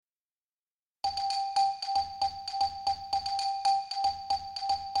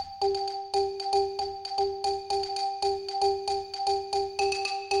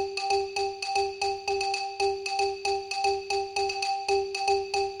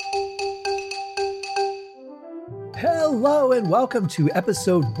Hello and welcome to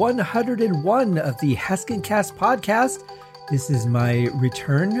episode 101 of the Haskincast podcast. This is my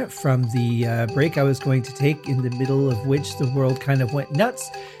return from the break I was going to take, in the middle of which the world kind of went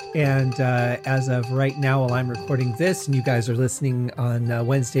nuts. And as of right now, while I'm recording this, and you guys are listening on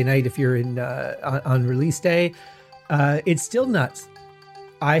Wednesday night, if you're on release day, it's still nuts.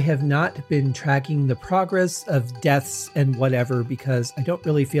 I have not been tracking the progress of deaths and whatever because I don't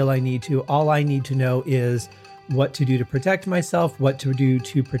really feel I need to. All I need to know is what to do to protect myself, what to do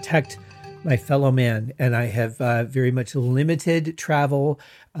to protect my fellow man. And I have very much limited travel.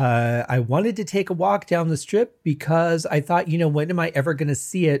 I wanted to take a walk down the strip because I thought, when am I ever going to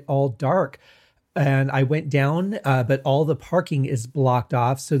see it all dark? And I went down, but all the parking is blocked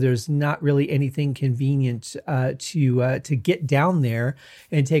off. So there's not really anything convenient to get down there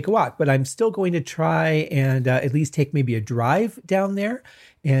and take a walk. But I'm still going to try and at least take maybe a drive down there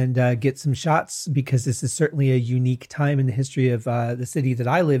and get some shots, because this is certainly a unique time in the history of the city that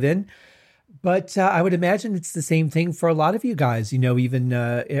I live in. But I would imagine it's the same thing for a lot of you guys. Even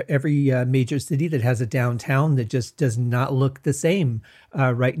every major city that has a downtown that just does not look the same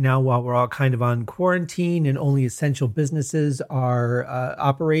right now, while we're all kind of on quarantine and only essential businesses are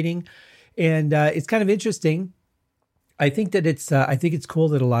operating. And it's kind of interesting. I think that I think it's cool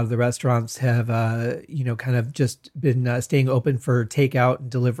that a lot of the restaurants have, kind of just been staying open for takeout and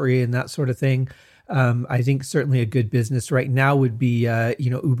delivery and that sort of thing. I think certainly a good business right now would be,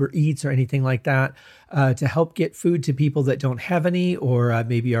 Uber Eats or anything like that, to help get food to people that don't have any, or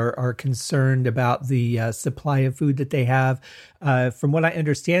maybe are concerned about the supply of food that they have. From what I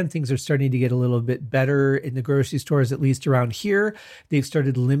understand, things are starting to get a little bit better in the grocery stores, at least around here. They've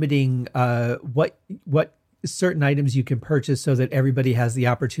started limiting what certain items you can purchase so that everybody has the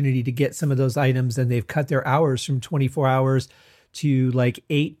opportunity to get some of those items. And they've cut their hours from 24 hours to like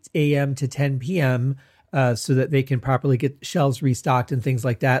 8 a.m. to 10 p.m. So that they can properly get shelves restocked and things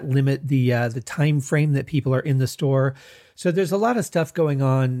like that, limit the time frame that people are in the store. So there's a lot of stuff going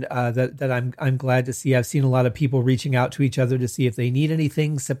on that I'm glad to see. I've seen a lot of people reaching out to each other to see if they need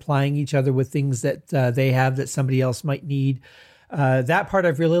anything, supplying each other with things that they have that somebody else might need. That part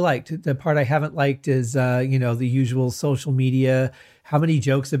I've really liked. The part I haven't liked is, the usual social media. How many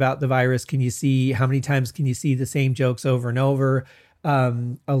jokes about the virus can you see? How many times can you see the same jokes over and over?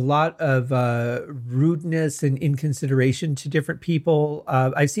 A lot of rudeness and inconsideration to different people.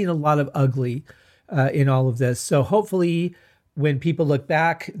 I've seen a lot of ugly in all of this. So hopefully when people look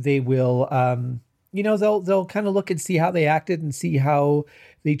back, they will, they'll kind of look and see how they acted and see how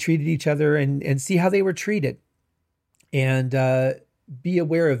they treated each other and see how they were treated. And be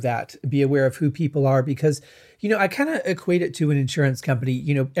aware of that, be aware of who people are, because, I kind of equate it to an insurance company.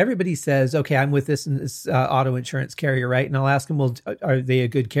 Everybody says, okay, I'm with this auto insurance carrier, right? And I'll ask them, well, are they a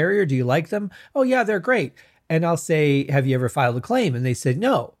good carrier? Do you like them? Oh, yeah, they're great. And I'll say, have you ever filed a claim? And they said,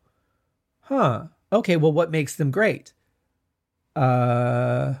 no. Huh. Okay, well, what makes them great?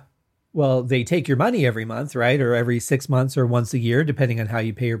 Well, they take your money every month, right? Or every 6 months or once a year, depending on how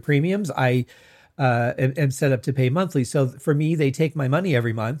you pay your premiums. I am set up to pay monthly. So for me, they take my money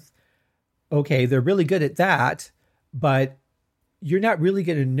every month. Okay, they're really good at that, but you're not really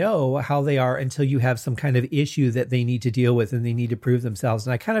going to know how they are until you have some kind of issue that they need to deal with and they need to prove themselves.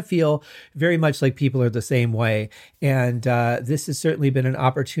 And I kind of feel very much like people are the same way. And this has certainly been an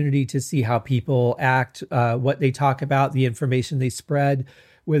opportunity to see how people act, what they talk about, the information they spread,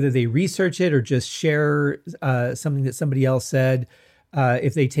 whether they research it or just share something that somebody else said.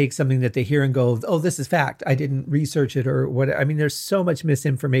 If they take something that they hear and go, oh, this is fact, I didn't research it or what. I mean, there's so much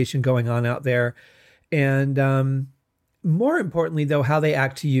misinformation going on out there. And more importantly, though, how they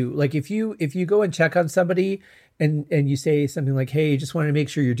act to you. Like if you go and check on somebody and you say something like, hey, just wanted to make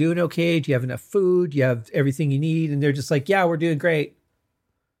sure you're doing okay. Do you have enough food? Do you have everything you need? And they're just like, yeah, we're doing great.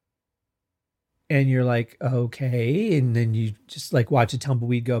 And you're like, okay. And then you just like watch a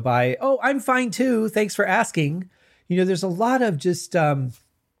tumbleweed go by. Oh, I'm fine too. Thanks for asking. There's a lot of just a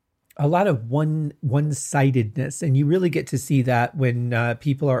lot of one-sidedness, and you really get to see that when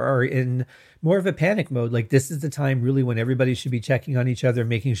people are in more of a panic mode. Like this is the time really when everybody should be checking on each other,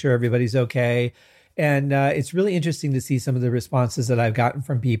 making sure everybody's okay. And it's really interesting to see some of the responses that I've gotten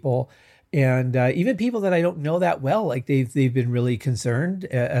from people, and even people that I don't know that well. Like they've been really concerned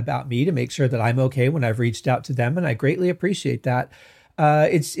about me to make sure that I'm okay when I've reached out to them, and I greatly appreciate that.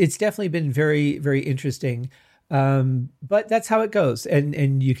 It's definitely been very, very interesting. But that's how it goes.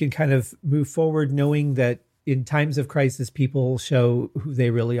 And you can kind of move forward knowing that in times of crisis, people show who they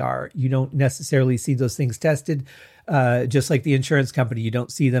really are. You don't necessarily see those things tested just like the insurance company. You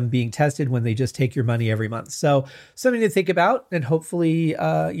don't see them being tested when they just take your money every month. So something to think about, and hopefully,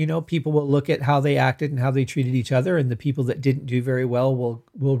 people will look at how they acted and how they treated each other, and the people that didn't do very well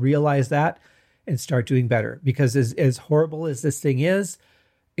will realize that and start doing better. Because as horrible as this thing is,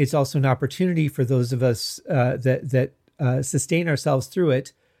 it's also an opportunity for those of us that sustain ourselves through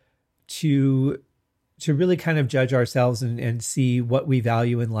it to really kind of judge ourselves and see what we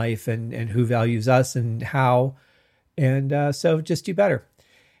value in life and who values us and how. And so just do better.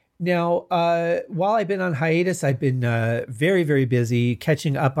 Now, while I've been on hiatus, I've been very, very busy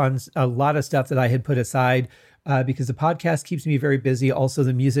catching up on a lot of stuff that I had put aside because the podcast keeps me very busy. Also,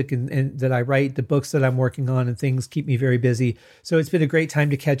 the music and that I write, the books that I'm working on and things keep me very busy. So it's been a great time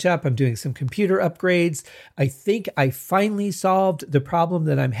to catch up. I'm doing some computer upgrades. I think I finally solved the problem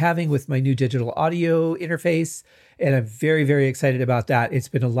that I'm having with my new digital audio interface. And I'm very, very excited about that. It's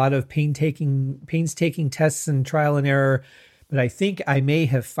been a lot of painstaking tests and trial and error, but I think I may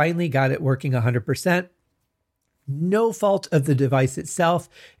have finally got it working 100%. No fault of the device itself.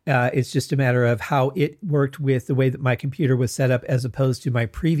 It's just a matter of how it worked with the way that my computer was set up as opposed to my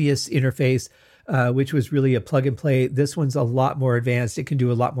previous interface, which was really a plug and play. This one's a lot more advanced. It can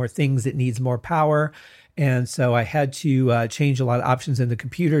do a lot more things. It needs more power. And so I had to change a lot of options in the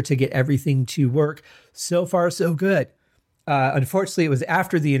computer to get everything to work. So far, so good. Unfortunately, it was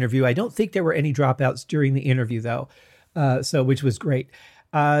after the interview. I don't think there were any dropouts during the interview, though, which was great.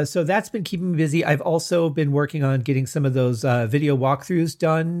 So that's been keeping me busy. I've also been working on getting some of those video walkthroughs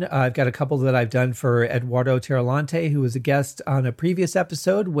done. I've got a couple that I've done for Eduardo Terralante, who was a guest on a previous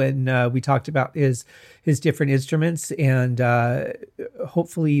episode when we talked about his different instruments. And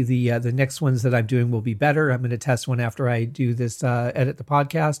hopefully the next ones that I'm doing will be better. I'm going to test one after I do this, edit the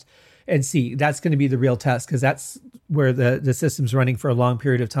podcast. And see, that's going to be the real test because that's where the system's running for a long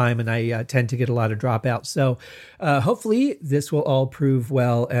period of time, and I tend to get a lot of dropouts. So hopefully this will all prove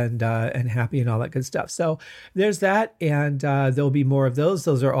well and happy and all that good stuff. So there's that, and there'll be more of those.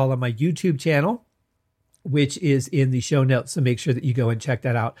 Those are all on my YouTube channel, which is in the show notes. So make sure that you go and check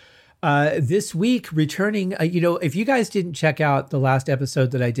that out. This week, returning, if you guys didn't check out the last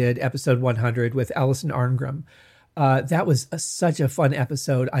episode that I did, episode 100 with Allison Arngrim, that was such a fun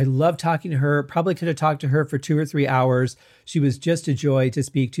episode. I love talking to her. Probably could have talked to her for 2 or 3 hours. She was just a joy to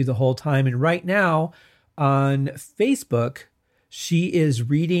speak to the whole time. And right now on Facebook, she is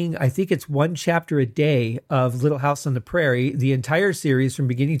reading, I think it's 1 chapter a day of Little House on the Prairie, the entire series from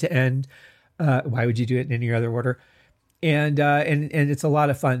beginning to end. Why would you do it in any other order? And it's a lot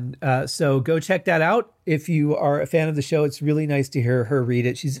of fun. So go check that out. If you are a fan of the show, it's really nice to hear her read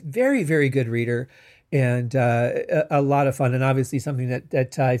it. She's a very, very good reader. And a lot of fun, and obviously something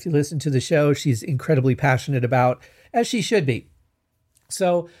that if you listen to the show, she's incredibly passionate about, as she should be.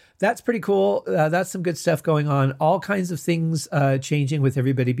 So that's pretty cool. That's some good stuff going on. All kinds of things changing with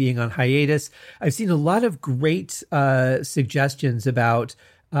everybody being on hiatus. I've seen a lot of great suggestions about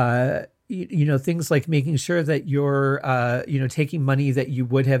things like making sure that you're taking money that you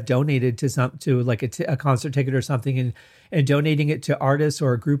would have donated to like a concert ticket or something and donating it to artists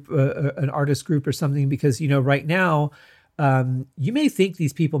or a group, an artist group or something, because, right now, you may think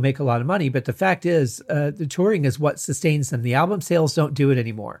these people make a lot of money, but the fact is the touring is what sustains them. The album sales don't do it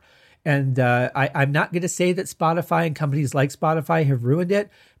anymore. And I'm not going to say that Spotify and companies like Spotify have ruined it,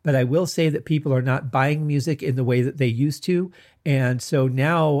 but I will say that people are not buying music in the way that they used to. And so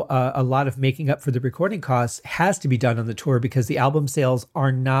now a lot of making up for the recording costs has to be done on the tour because the album sales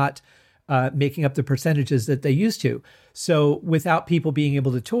are not making up the percentages that they used to. So without people being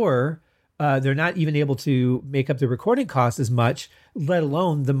able to tour, they're not even able to make up the recording costs as much, let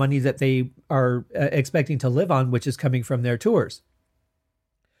alone the money that they are expecting to live on, which is coming from their tours.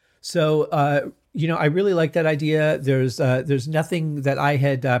 So, I really like that idea. There's nothing that I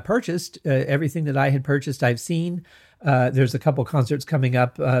had purchased. Everything that I had purchased, I've seen. There's a couple concerts coming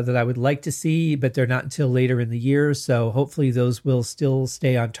up that I would like to see, but they're not until later in the year. So hopefully those will still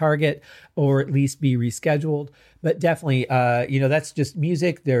stay on target or at least be rescheduled. But definitely, that's just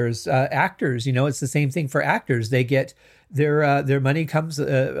music. There's actors, it's the same thing for actors. They get their money comes,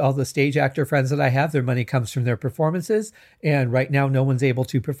 all the stage actor friends that I have, their money comes from their performances. And right now, no one's able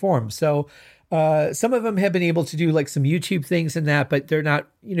to perform. So some of them have been able to do like some YouTube things and that, but they're not,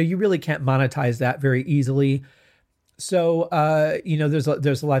 you really can't monetize that very easily. So,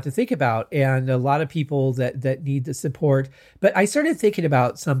 there's a lot to think about and a lot of people that need the support. But I started thinking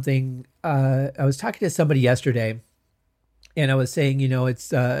about something. I was talking to somebody yesterday and I was saying,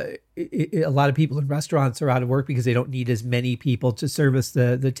 it's a lot of people in restaurants are out of work because they don't need as many people to service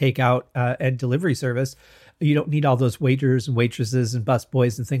the takeout and delivery service. You don't need all those waiters and waitresses and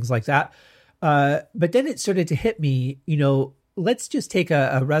busboys and things like that. But then it started to hit me, let's just take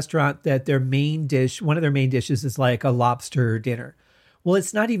a restaurant that their main dish, one of their main dishes is like a lobster dinner. Well,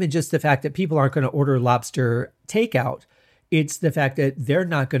 it's not even just the fact that people aren't going to order lobster takeout. It's the fact that they're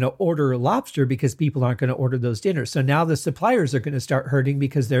not going to order lobster because people aren't going to order those dinners. So now the suppliers are going to start hurting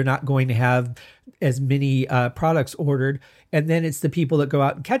because they're not going to have as many products ordered. And then it's the people that go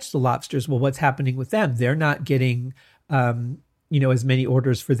out and catch the lobsters. Well, what's happening with them? They're not getting, as many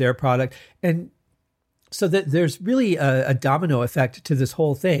orders for their product. And so that there's really a domino effect to this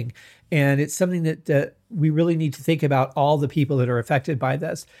whole thing. And it's something that we really need to think about all the people that are affected by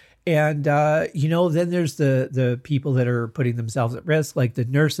this. And, then there's the people that are putting themselves at risk, like the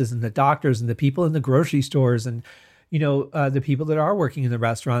nurses and the doctors and the people in the grocery stores and, the people that are working in the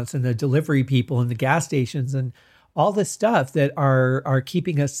restaurants and the delivery people and the gas stations and all this stuff that are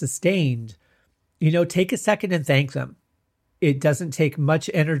keeping us sustained. Take a second and thank them. It doesn't take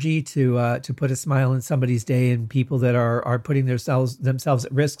much energy to put a smile on somebody's day, and people that are putting themselves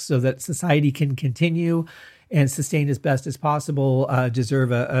at risk so that society can continue and sustain as best as possible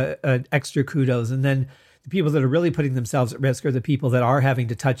deserve an extra kudos. And then the people that are really putting themselves at risk are the people that are having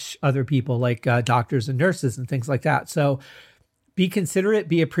to touch other people, like doctors and nurses and things like that. So be considerate,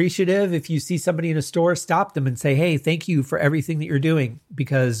 be appreciative. If you see somebody in a store, stop them and say, "Hey, thank you for everything that you're doing,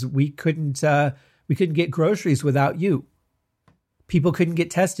 because we couldn't get groceries without you." People couldn't get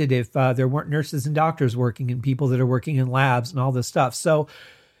tested if there weren't nurses and doctors working and people that are working in labs and all this stuff. So,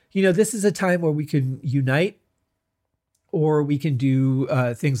 this is a time where we can unite, or we can do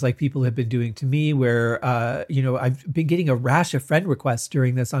things like people have been doing to me, where, I've been getting a rash of friend requests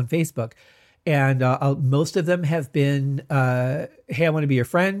during this on Facebook. And most of them have been, "Hey, I want to be your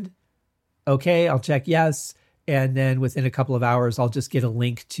friend." Okay, I'll check yes. And then within a couple of hours, I'll just get a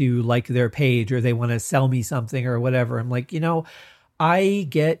link to like their page, or they want to sell me something or whatever. I'm like, I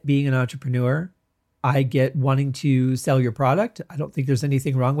get being an entrepreneur. I get wanting to sell your product. I don't think there's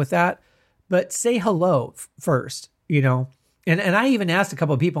anything wrong with that. But say hello first, And I even asked a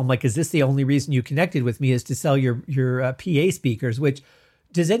couple of people, I'm like, is this the only reason you connected with me, is to sell your PA speakers? Which,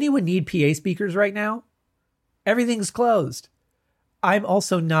 does anyone need PA speakers right now? Everything's closed. I'm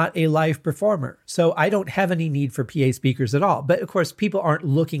also not a live performer, so I don't have any need for PA speakers at all. But of course, people aren't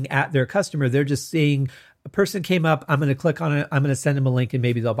looking at their customer. They're just seeing a person came up, I'm going to click on it, I'm going to send them a link, and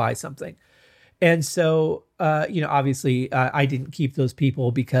maybe they'll buy something. And so, obviously I didn't keep those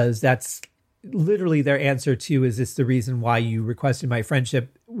people, because that's literally their answer to, is this the reason why you requested my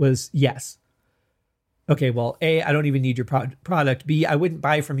friendship, was yes. Okay, well, A, I don't even need your product. B, I wouldn't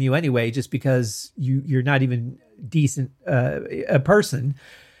buy from you anyway, just because you're not even decent a person.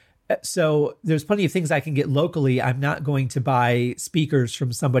 So there's plenty of things I can get locally. I'm not going to buy speakers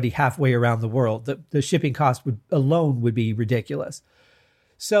from somebody halfway around the world. The shipping cost alone would be ridiculous.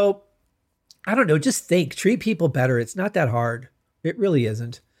 So I don't know, just treat people better. It's not that hard. It really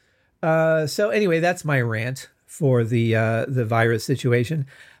isn't. So anyway, that's my rant for the virus situation.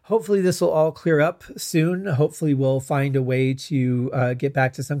 Hopefully this will all clear up soon. Hopefully we'll find a way to get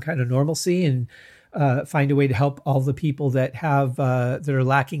back to some kind of normalcy, and find a way to help all the people that that are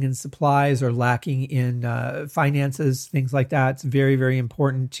lacking in supplies or lacking in finances, things like that. It's very, very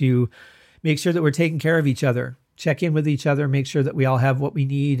important to make sure that we're taking care of each other, check in with each other, make sure that we all have what we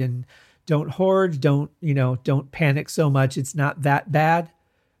need, and don't hoard, don't panic so much. It's not that bad,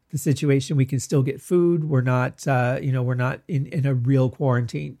 the situation. We can still get food. We're not in a real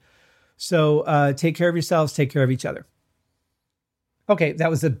quarantine. So take care of yourselves, take care of each other. Okay, that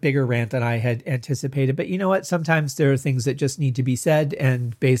was a bigger rant than I had anticipated, but you know what? Sometimes there are things that just need to be said,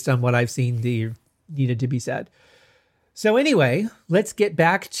 and based on what I've seen, they needed to be said. So anyway, let's get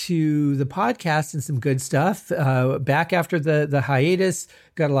back to the podcast and some good stuff. Back after the hiatus,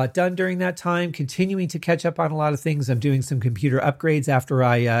 got a lot done during that time, continuing to catch up on a lot of things. I'm doing some computer upgrades after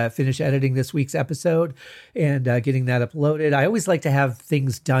I finish editing this week's episode and getting that uploaded. I always like to have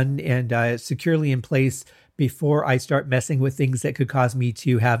things done and securely in place before I start messing with things that could cause me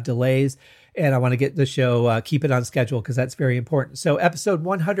to have delays. And I want to get the show, keep it on schedule, because that's very important. So episode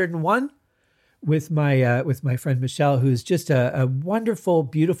 101 with my friend Machelle, who's just a wonderful,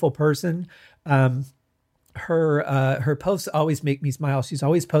 beautiful person. Her posts always make me smile. She's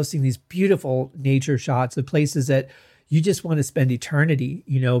always posting these beautiful nature shots of places that you just want to spend eternity,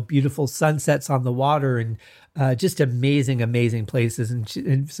 beautiful sunsets on the water and just amazing, amazing places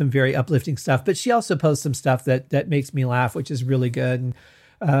and some very uplifting stuff. But she also posts some stuff that makes me laugh, which is really good.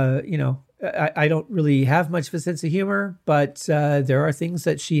 And, I don't really have much of a sense of humor, but there are things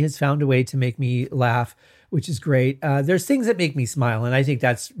that she has found a way to make me laugh, which is great. There's things that make me smile, and I think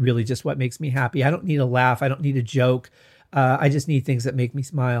that's really just what makes me happy. I don't need a laugh. I don't need a joke. I just need things that make me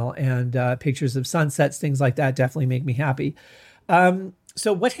smile, and pictures of sunsets, things like that definitely make me happy.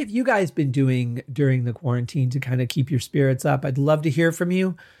 So what have you guys been doing during the quarantine to kind of keep your spirits up? I'd love to hear from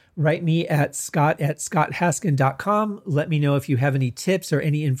you. Write me at scott@scotthaskin.com. Let me know if you have any tips or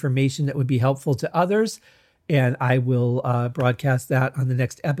any information that would be helpful to others, and I will broadcast that on the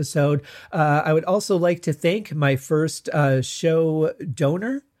next episode. I would also like to thank my first show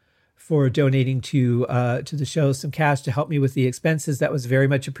donor for donating to the show some cash to help me with the expenses. That was very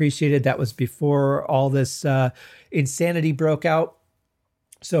much appreciated. That was before all this insanity broke out.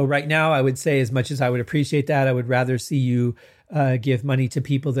 So right now, I would say, as much as I would appreciate that, I would rather see you give money to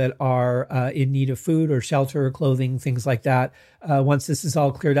people that are in need of food or shelter or clothing, things like that. Once this is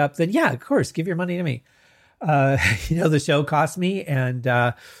all cleared up, then yeah, of course, give your money to me. The show costs me, and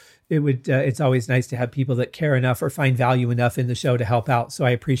it's always nice to have people that care enough or find value enough in the show to help out. So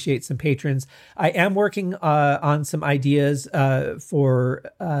I appreciate some patrons. I am working on some ideas for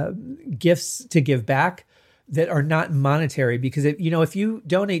gifts to give back that are not monetary, because if you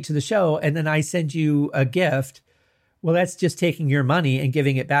donate to the show and then I send you a gift, well, that's just taking your money and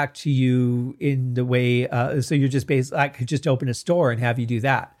giving it back to you in the way. So you're just I could just open a store and have you do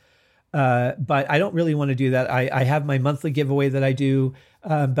that. But I don't really want to do that. I have my monthly giveaway that I do,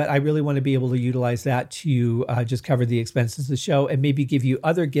 but I really want to be able to utilize that to just cover the expenses of the show and maybe give you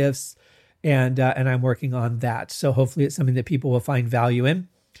other gifts. And I'm working on that. So hopefully it's something that people will find value in.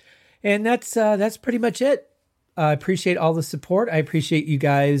 And that's pretty much it. I appreciate all the support. I appreciate you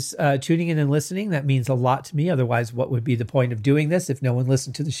guys tuning in and listening. That means a lot to me. Otherwise, what would be the point of doing this if no one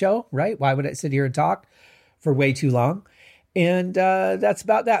listened to the show, right? Why would I sit here and talk for way too long? And that's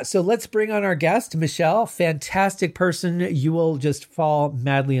about that. So let's bring on our guest, Machelle. Fantastic person. You will just fall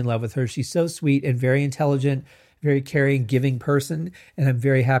madly in love with her. She's so sweet and very intelligent, very caring, giving person. And I'm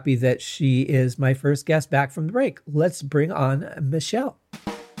very happy that she is my first guest back from the break. Let's bring on Machelle.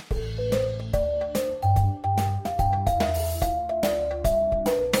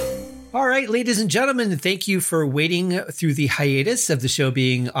 All right, ladies and gentlemen, thank you for waiting through the hiatus of the show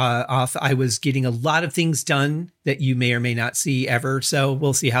being off. I was getting a lot of things done that you may or may not see ever, so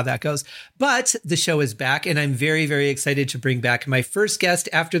we'll see how that goes. But the show is back, and I'm very, very excited to bring back my first guest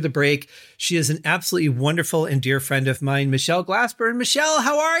after the break. She is an absolutely wonderful and dear friend of mine, Machelle Glassburn. Machelle,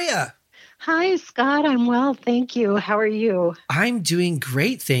 how are you? Hi, Scott. I'm well. Thank you. How are you? I'm doing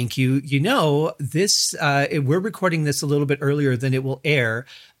great. Thank you. We're recording this a little bit earlier than it will air.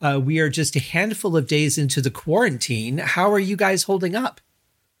 We are just a handful of days into the quarantine. How are you guys holding up?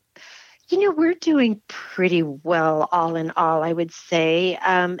 We're doing pretty well, all in all, I would say.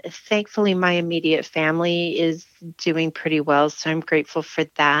 Thankfully, my immediate family is doing pretty well, so I'm grateful for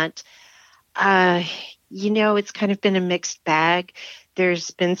that. It's kind of been a mixed bag.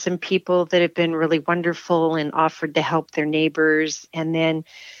 There's been some people that have been really wonderful and offered to help their neighbors. And then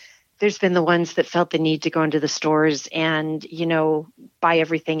there's been the ones that felt the need to go into the stores and, buy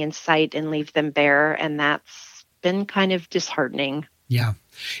everything in sight and leave them bare. And that's been kind of disheartening. Yeah,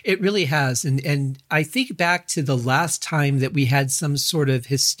 it really has. And I think back to the last time that we had some sort of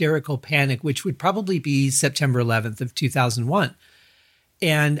hysterical panic, which would probably be September 11th of 2001.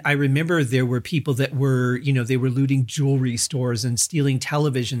 And I remember there were people that were, they were looting jewelry stores and stealing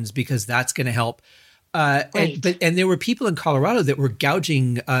televisions because that's going to help. Right. And there were people in Colorado that were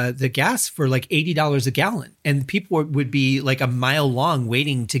gouging the gas for like $80 a gallon. And people would be like a mile long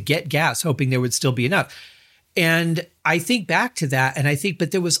waiting to get gas, hoping there would still be enough. And I think back to that, and but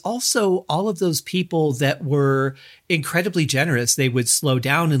there was also all of those people that were incredibly generous. They would slow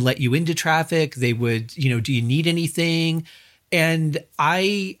down and let you into traffic. They would, do you need anything? And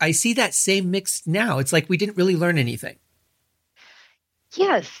I see that same mix now. It's like we didn't really learn anything.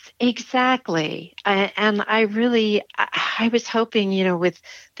 Yes, exactly. And I was hoping, with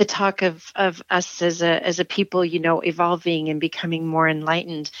the talk of us as a people, evolving and becoming more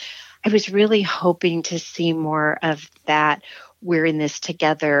enlightened, I was really hoping to see more of that. We're in this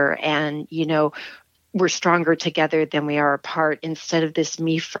together, and, we're stronger together than we are apart, instead of this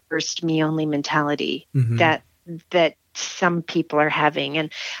me first, me only mentality that some people are having.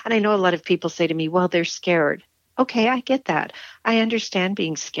 And I know a lot of people say to me, well, they're scared. Okay, I get that. I understand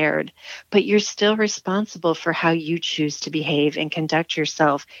being scared, but you're still responsible for how you choose to behave and conduct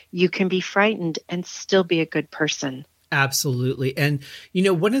yourself. You can be frightened and still be a good person. Absolutely. And,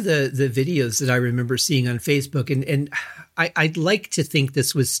 one of the videos that I remember seeing on Facebook, and I'd like to think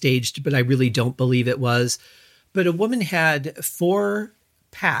this was staged, but I really don't believe it was. But a woman had 4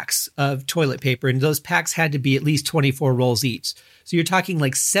 packs of toilet paper, and those packs had to be at least 24 rolls each. So you're talking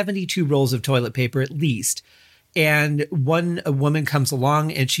like 72 rolls of toilet paper at least. And a woman comes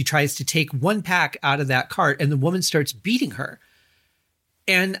along and she tries to take one pack out of that cart, and the woman starts beating her.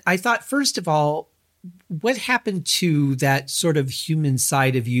 And I thought, first of all, what happened to that sort of human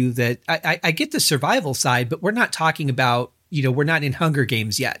side of you that I get the survival side, but we're not talking about, we're not in Hunger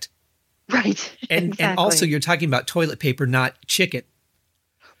Games yet. Right. And Exactly. And also you're talking about toilet paper, not chicken.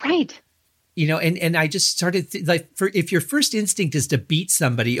 Right. And I just started if your first instinct is to beat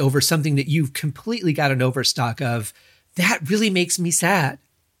somebody over something that you've completely got an overstock of, that really makes me sad.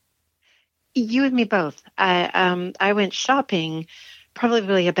 You and me both. I went shopping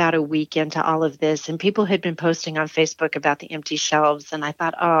probably about a week into all of this, and people had been posting on Facebook about the empty shelves, and I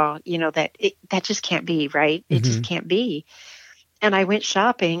thought, that just can't be, right? It just can't be. And I went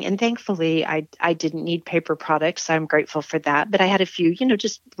shopping, and thankfully I didn't need paper products. So I'm grateful for that. But I had a few,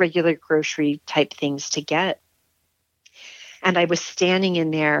 just regular grocery type things to get. And I was standing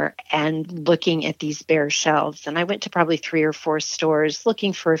in there and looking at these bare shelves. And I went to probably 3 or 4 stores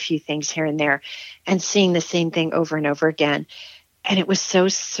looking for a few things here and there and seeing the same thing over and over again. And it was so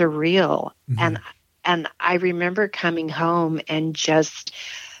surreal. And I remember coming home and just...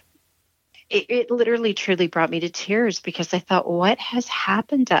 It literally, truly brought me to tears, because I thought, what has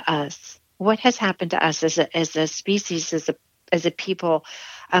happened to us? What has happened to us as a species, as a people?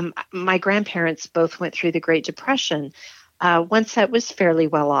 My grandparents both went through the Great Depression. One set was fairly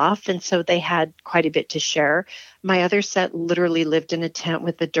well off, and so they had quite a bit to share. My other set literally lived in a tent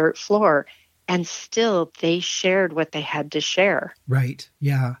with a dirt floor, and still they shared what they had to share. Right.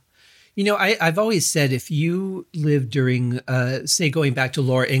 Yeah. I've always said, if you live during, say, going back to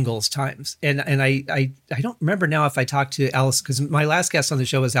Laura Ingalls times, and I don't remember now if I talked to Alice, because my last guest on the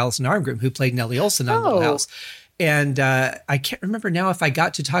show was Alison Armgrim, who played Nellie Olson on Little House. And I can't remember now if I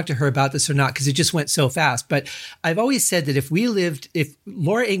got to talk to her about this or not, because it just went so fast. But I've always said that if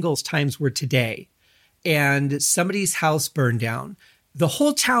Laura Ingalls times were today and somebody's house burned down, the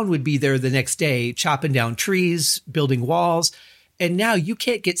whole town would be there the next day, chopping down trees, building walls. And now you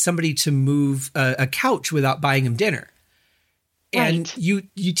can't get somebody to move a couch without buying them dinner. And Right.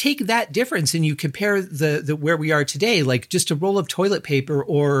 you take that difference and you compare the where we are today, like just a roll of toilet paper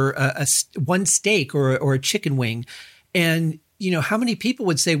or one steak or a chicken wing. And, how many people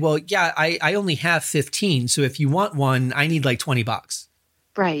would say, well, yeah, I only have 15. So if you want one, I need like $20.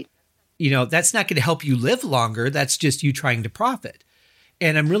 Right. That's not going to help you live longer. That's just you trying to profit.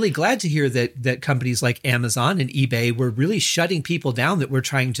 And I'm really glad to hear that companies like Amazon and eBay were really shutting people down that were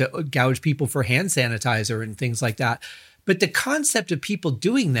trying to gouge people for hand sanitizer and things like that. But the concept of people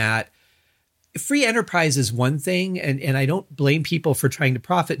doing that, free enterprise is one thing, and I don't blame people for trying to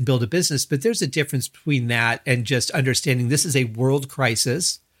profit and build a business, but there's a difference between that and just understanding this is a world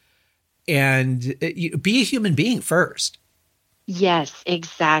crisis, and be a human being first. Yes,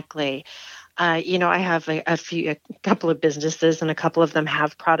 exactly. I have a couple of businesses, and a couple of them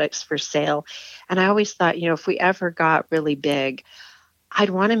have products for sale. And I always thought, if we ever got really big,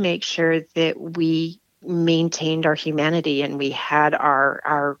 I'd want to make sure that we maintained our humanity and we had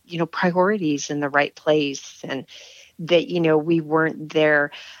our priorities in the right place, and that, we weren't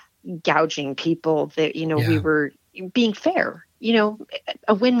there gouging people, that, we were being fair,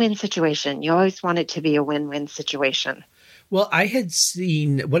 a win-win situation. You always want it to be a win-win situation. Well, I had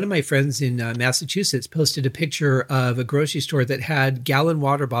seen one of my friends in Massachusetts posted a picture of a grocery store that had gallon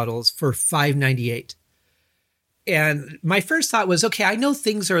water bottles for $5.98. And my first thought was, okay, I know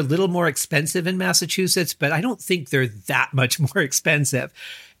things are a little more expensive in Massachusetts, but I don't think they're that much more expensive.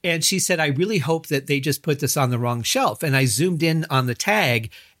 And she said, I really hope that they just put this on the wrong shelf. And I zoomed in on the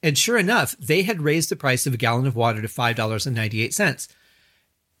tag, and sure enough, they had raised the price of a gallon of water to $5.98.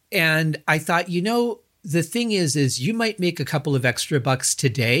 And I thought, the thing is you might make a couple of extra bucks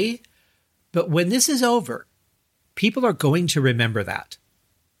today, but when this is over, people are going to remember that.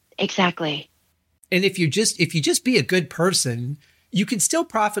 Exactly. And if you just be a good person, you can still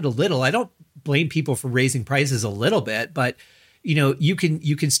profit a little. I don't blame people for raising prices a little bit, but you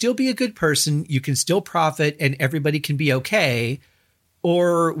can still be a good person, you can still profit, and everybody can be okay,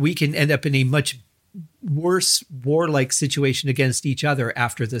 or we can end up in a much worse warlike situation against each other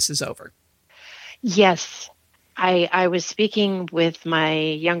after this is over. Yes. I was speaking with my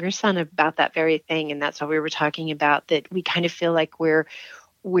younger son about that very thing, and that's what we were talking about, that we kind of feel like we're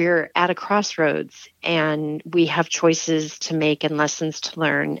at a crossroads and we have choices to make and lessons to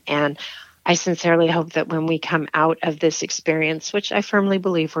learn. And I sincerely hope that when we come out of this experience, which I firmly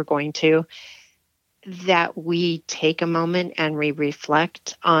believe we're going to, that we take a moment and we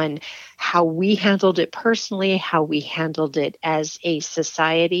reflect on how we handled it personally, how we handled it as a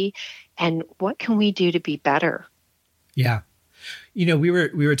society, and what can we do to be better? Yeah. We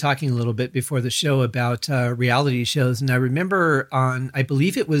were talking a little bit before the show about reality shows, and I remember I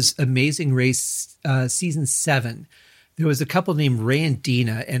believe it was Amazing Race season 7, there was a couple named Ray and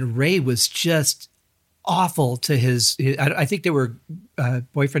Dina, and Ray was just awful to I think they were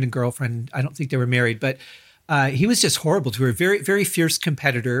boyfriend and girlfriend. I don't think they were married, but he was just horrible to her. Very, very fierce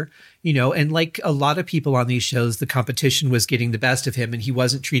competitor, and like a lot of people on these shows, the competition was getting the best of him and he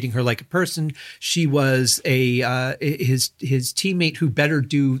wasn't treating her like a person. She was his teammate who better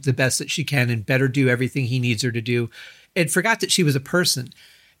do the best that she can and better do everything he needs her to do, and forgot that she was a person.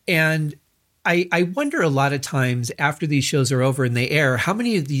 And I wonder a lot of times after these shows are over and they air, how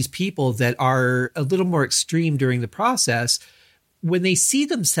many of these people that are a little more extreme during the process, when they see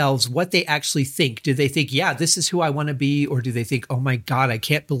themselves, what they actually think. Do they think, yeah, this is who I want to be? Or do they think, oh my God, I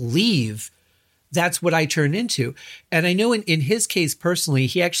can't believe that's what I turned into? And I know in his case personally,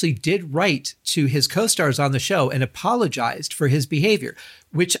 he actually did write to his co-stars on the show and apologized for his behavior,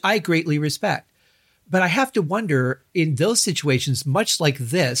 which I greatly respect. But I have to wonder, in those situations, much like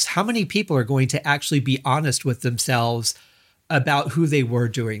this, how many people are going to actually be honest with themselves about who they were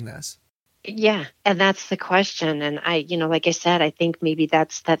doing this? Yeah. And that's the question. And like I said, I think maybe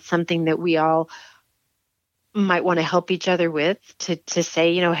that's something that we all might want to help each other with, to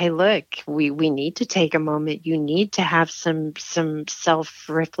say, hey, look, we need to take a moment. You need to have some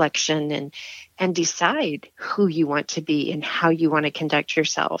self-reflection and decide who you want to be and how you want to conduct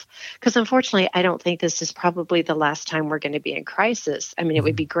yourself. Because unfortunately, I don't think this is probably the last time we're going to be in crisis. I mean, it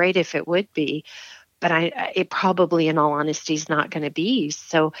would be great if it would be, but it probably, in all honesty, is not going to be.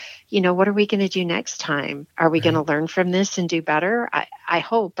 So, what are we going to do next time? Are we going to learn from this and do better? I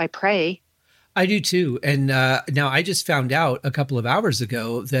hope, I pray. I do too. And now I just found out a couple of hours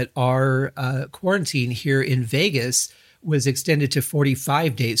ago that our quarantine here in Vegas was extended to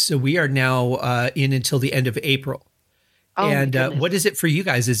 45 days. So we are now in until the end of April. Oh, and what is it for you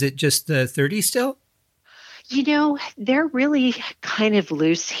guys? Is it just the 30 still? They're really kind of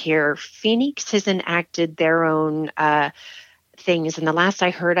loose here. Phoenix has enacted their own things. And the last I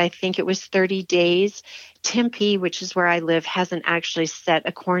heard, I think it was 30 days. Tempe, which is where I live, hasn't actually set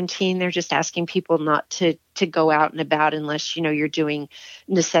a quarantine. They're just asking people not to go out and about unless, you're doing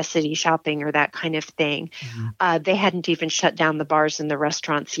necessity shopping or that kind of thing. Mm-hmm. They hadn't even shut down the bars and the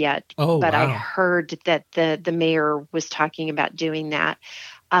restaurants yet. Oh, but wow. I heard that the mayor was talking about doing that.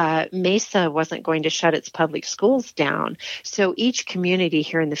 Mesa wasn't going to shut its public schools down. So each community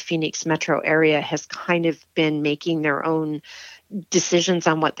here in the Phoenix metro area has kind of been making their own decisions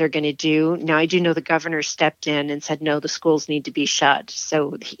on what they're going to do. Now, I do know the governor stepped in and said, no, the schools need to be shut.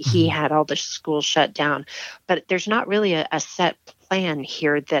 So he had all the schools shut down. But there's not really a set plan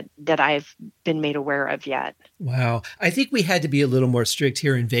here that I've been made aware of yet. Wow. I think we had to be a little more strict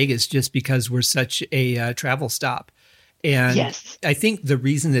here in Vegas just because we're such a travel stop. And yes. I think the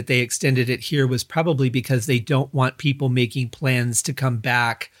reason that they extended it here was probably because they don't want people making plans to come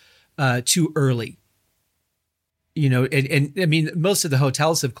back too early. And I mean, most of the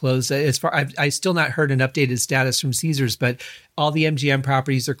hotels have closed. I still not heard an updated status from Caesars, but all the MGM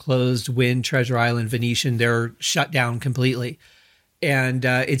properties are closed. Wynn, Treasure Island, Venetian, they're shut down completely. And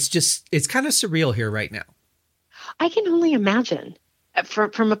it's kind of surreal here right now. I can only imagine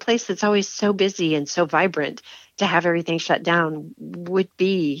from a place that's always so busy and so vibrant, to have everything shut down would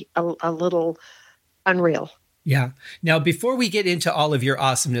be a little unreal. Yeah. Now, before we get into all of your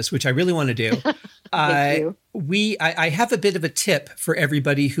awesomeness, which I really want to do, I have a bit of a tip for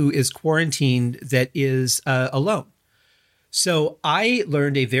everybody who is quarantined that is alone. So I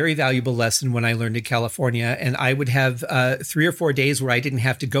learned a very valuable lesson when I learned in California, and I would have 3 or 4 days where I didn't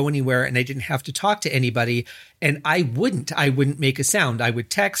have to go anywhere and I didn't have to talk to anybody. And I wouldn't make a sound. I would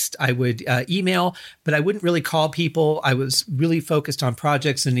text, I would email, but I wouldn't really call people. I was really focused on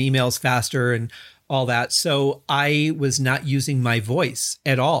projects and emails faster and all that. So I was not using my voice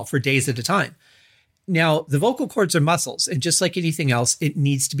at all for days at a time. Now, the vocal cords are muscles, and just like anything else, it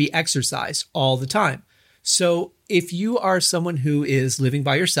needs to be exercised all the time. So if you are someone who is living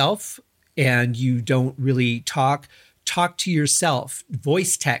by yourself and you don't really talk to yourself,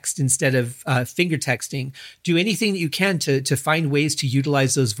 voice text instead of finger texting, do anything that you can to find ways to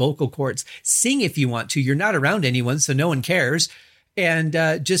utilize those vocal cords. Sing if you want to. You're not around anyone, so no one cares. And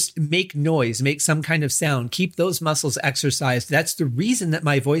just make noise, make some kind of sound, keep those muscles exercised. That's the reason that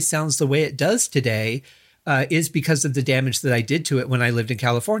my voice sounds the way it does today, is because of the damage that I did to it when I lived in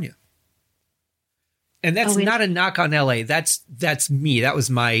California. And that's not a knock on LA. That's me. That was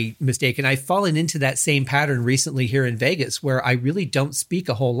my mistake. And I've fallen into that same pattern recently here in Vegas, where I really don't speak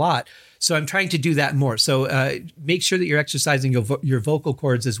a whole lot. So I'm trying to do that more. So make sure that you're exercising your vocal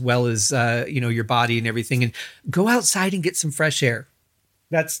cords as well as your body and everything, and go outside and get some fresh air.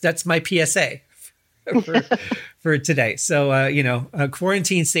 That's my PSA for today. So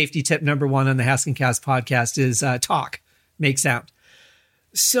quarantine safety tip number 1 on the Haskincast podcast is talk, make sound.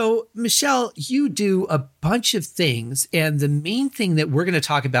 So, Machelle, you do a bunch of things, and the main thing that we're going to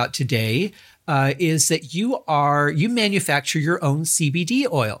talk about today is that you manufacture your own CBD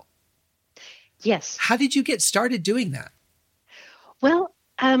oil. Yes. How did you get started doing that? Well,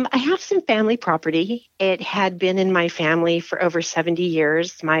 I have some family property. It had been in my family for over 70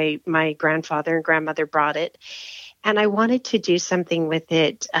 years. My grandfather and grandmother brought it, and I wanted to do something with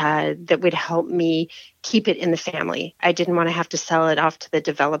it that would help me keep it in the family. I didn't want to have to sell it off to the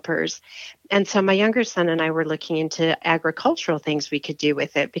developers. And so my younger son and I were looking into agricultural things we could do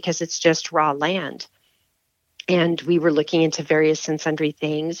with it, because it's just raw land. And we were looking into various and sundry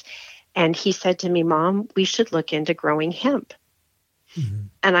things. And he said to me, "Mom, we should look into growing hemp." Mm-hmm.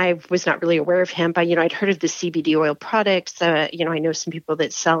 And I was not really aware of hemp. I'd heard of the CBD oil products. I know some people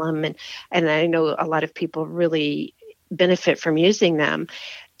that sell them, and I know a lot of people really benefit from using them.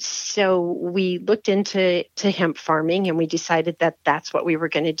 So we looked into hemp farming, and we decided that that's what we were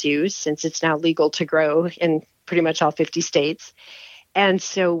going to do, since it's now legal to grow in pretty much all 50 states. And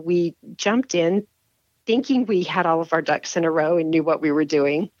so we jumped in thinking we had all of our ducks in a row and knew what we were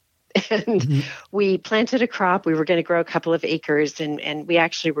doing. And we planted a crop. We were going to grow a couple of acres, and we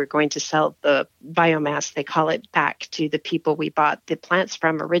actually were going to sell the biomass, they call it, back to the people we bought the plants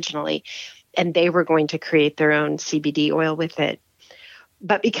from originally, and they were going to create their own CBD oil with it.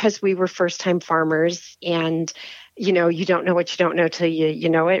 But because we were first-time farmers, and, you don't know what you don't know till you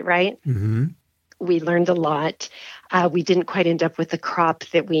know it, right? Mm-hmm. We learned a lot. We didn't quite end up with the crop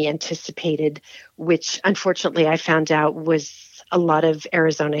that we anticipated, which unfortunately I found out was a lot of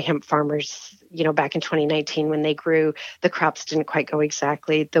Arizona hemp farmers, back in 2019 when they grew, the crops didn't quite go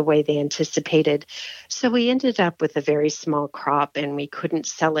exactly the way they anticipated. So we ended up with a very small crop, and we couldn't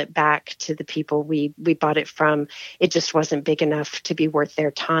sell it back to the people we bought it from. It just wasn't big enough to be worth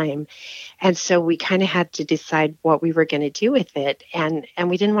their time. And so we kind of had to decide what we were going to do with it. And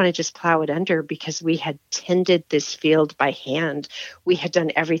we didn't want to just plow it under, because we had tended this field by hand. We had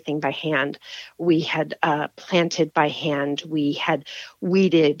done everything by hand. We had planted by hand. We had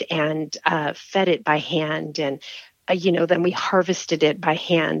weeded and fed it by hand, and then we harvested it by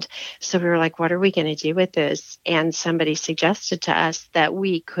hand. So we were like, what are we going to do with this? And somebody suggested to us that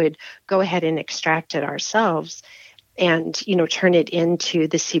we could go ahead and extract it ourselves and, turn it into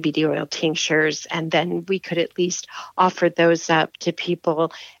the CBD oil tinctures. And then we could at least offer those up to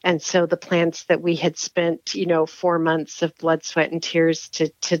people. And so the plants that we had spent, 4 months of blood, sweat, and tears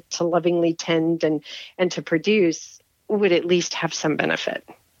to lovingly tend and to produce would at least have some benefit.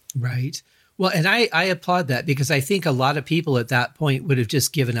 Right. Well, and I applaud that, because I think a lot of people at that point would have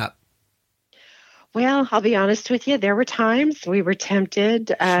just given up. Well, I'll be honest with you. There were times we were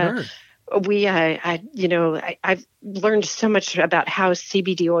tempted. Sure. I've learned so much about how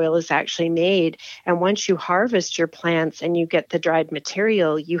CBD oil is actually made. And once you harvest your plants and you get the dried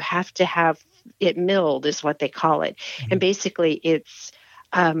material, you have to have it milled, is what they call it. Mm-hmm. And basically it's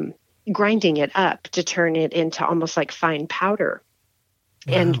grinding it up to turn it into almost like fine powder.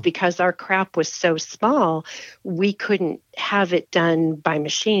 Wow. And because our crop was so small, we couldn't have it done by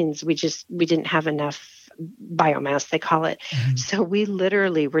machines. We didn't have enough biomass, they call it. Mm-hmm. So we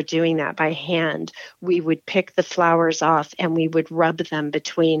literally were doing that by hand. We would pick the flowers off and we would rub them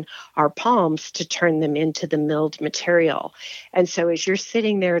between our palms to turn them into the milled material. And so as you're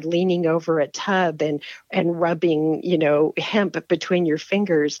sitting there leaning over a tub and rubbing, hemp between your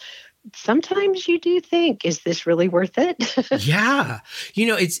fingers, sometimes you do think, is this really worth it? Yeah.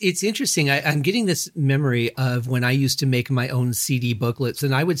 It's interesting. I'm getting this memory of when I used to make my own CD booklets,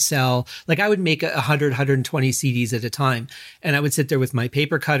 and I would sell, I would make 100, 120 CDs at a time. And I would sit there with my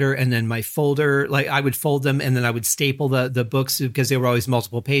paper cutter and then my folder, I would fold them and then I would staple the books, because they were always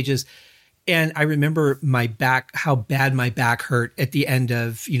multiple pages. And I remember how bad my back hurt at the end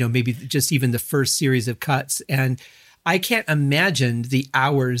of, maybe just even the first series of cuts. And I can't imagine the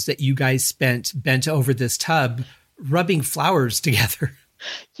hours that you guys spent bent over this tub rubbing flowers together.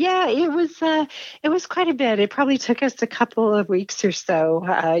 Yeah, it was quite a bit. It probably took us a couple of weeks or so,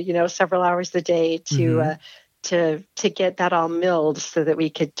 several hours a day to get that all milled so that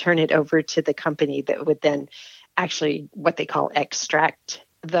we could turn it over to the company that would then actually, what they call, extract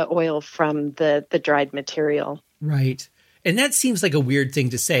the oil from the dried material. Right. And that seems like a weird thing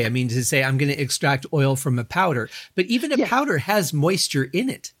to say. I mean, to say I'm going to extract oil from a powder, but even a powder has moisture in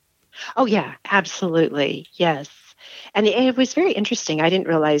it. Oh, yeah, absolutely. Yes. And it was very interesting. I didn't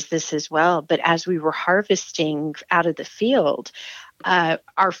realize this as well, but as we were harvesting out of the field,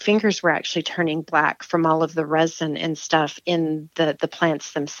 our fingers were actually turning black from all of the resin and stuff in the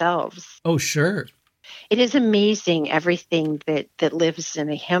plants themselves. Oh, sure. It is amazing everything that lives in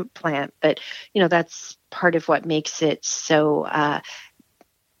a hemp plant, but that's part of what makes it so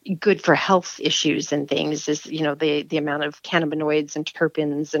good for health issues and things is the amount of cannabinoids and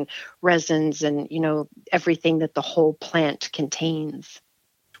terpenes and resins and everything that the whole plant contains.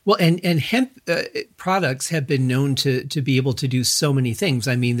 Well, and hemp products have been known to be able to do so many things.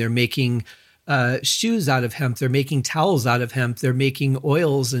 I mean, they're making shoes out of hemp. They're making towels out of hemp. They're making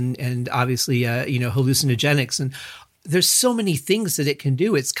oils and obviously, hallucinogenics. And there's so many things that it can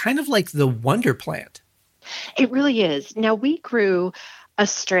do. It's kind of like the wonder plant. It really is. Now, we grew a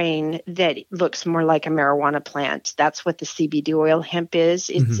strain that looks more like a marijuana plant. That's what the CBD oil hemp is.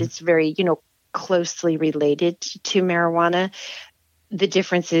 It's very, closely related to marijuana. The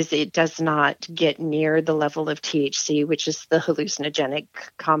difference is it does not get near the level of THC, which is the hallucinogenic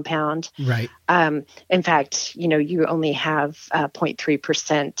compound. Right. In fact, you only have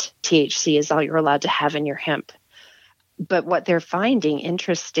 0.3% THC is all you're allowed to have in your hemp. But what they're finding,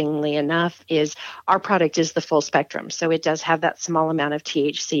 interestingly enough, is our product is the full spectrum. So it does have that small amount of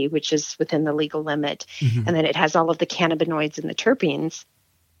THC, which is within the legal limit. And then it has all of the cannabinoids and the terpenes.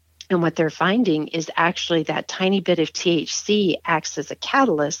 And what they're finding is actually that tiny bit of THC acts as a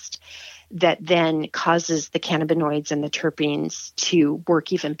catalyst that then causes the cannabinoids and the terpenes to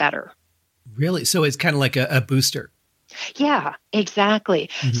work even better. Really? So it's kind of like a booster. Yeah, exactly.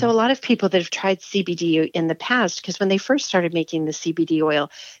 So a lot of people that have tried CBD in the past, because when they first started making the CBD oil,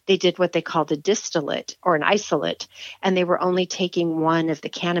 they did what they called a distillate or an isolate, and they were only taking one of the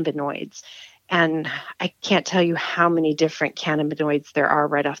cannabinoids. And I can't tell you how many different cannabinoids there are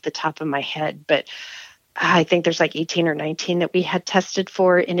right off the top of my head, but I think there's like 18 or 19 that we had tested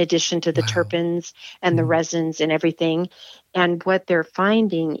for in addition to the terpenes and the resins and everything. And what they're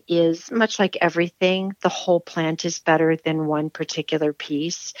finding is, much like everything, the whole plant is better than one particular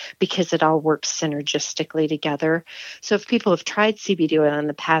piece because it all works synergistically together. So if people have tried CBD oil in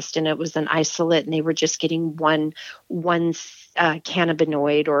the past and it was an isolate and they were just getting one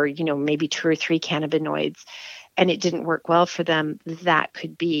cannabinoid or, maybe 2 or 3 cannabinoids, and it didn't work well for them, that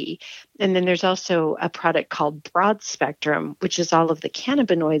could be. And then there's also a product called Broad Spectrum, which is all of the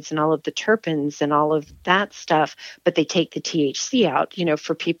cannabinoids and all of the terpenes and all of that stuff, but they take the THC out,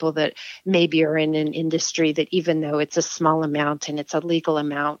 for people that maybe are in an industry that even though it's a small amount and it's a legal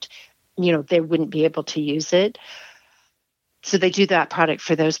amount, they wouldn't be able to use it. So they do that product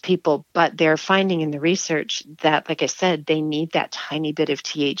for those people, but they're finding in the research that, like I said, they need that tiny bit of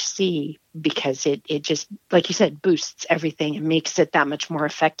THC because it just, like you said, boosts everything and makes it that much more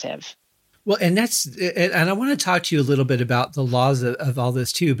effective. Well, and I want to talk to you a little bit about the laws of all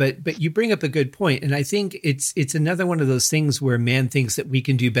this too, but you bring up a good point. And I think it's another one of those things where man thinks that we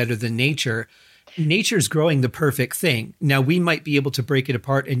can do better than nature. Nature's growing the perfect thing. Now we might be able to break it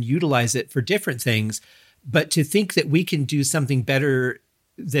apart and utilize it for different things. But to think that we can do something better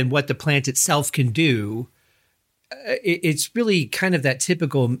than what the plant itself can do, it's really kind of that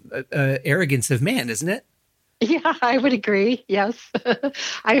typical arrogance of man, isn't it? Yeah, I would agree. Yes.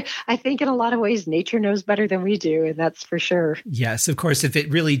 I think in a lot of ways, nature knows better than we do, and that's for sure. Yes, of course, if it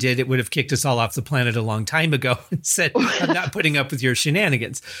really did, it would have kicked us all off the planet a long time ago and said, I'm not putting up with your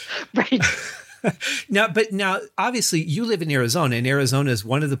shenanigans. Right. Now, obviously, you live in Arizona, and Arizona is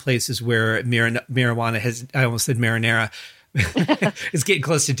one of the places where marijuana has, I almost said marinara. It's getting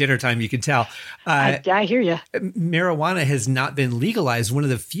close to dinner time, you can tell. I hear you. Marijuana has not been legalized, one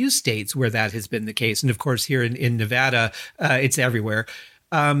of the few states where that has been the case. And of course, here in Nevada, it's everywhere.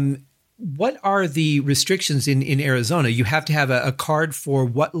 What are the restrictions in Arizona? You have to have a card for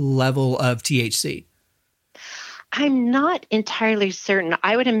what level of THC? I'm not entirely certain.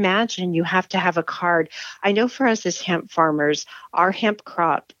 I would imagine you have to have a card. I know for us as hemp farmers, our hemp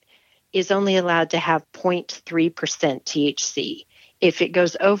crop is only allowed to have 0.3% THC. If it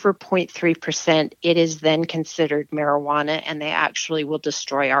goes over 0.3%, it is then considered marijuana, and they actually will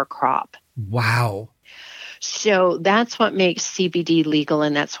destroy our crop. Wow. So that's what makes CBD legal,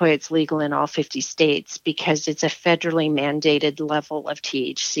 and that's why it's legal in all 50 states, because it's a federally mandated level of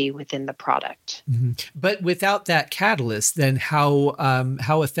THC within the product. Mm-hmm. But without that catalyst, then how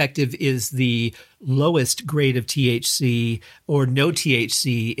effective is the lowest grade of THC or no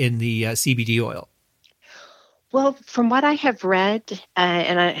THC in the CBD oil? Well, from what I have read,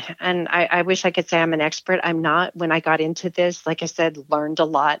 and I wish I could say I'm an expert. I'm not. When I got into this, like I said, learned a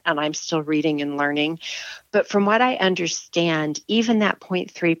lot, and I'm still reading and learning. But from what I understand, even that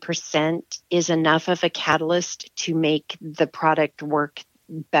 0.3% is enough of a catalyst to make the product work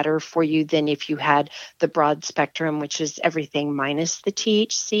better for you than if you had the broad spectrum, which is everything minus the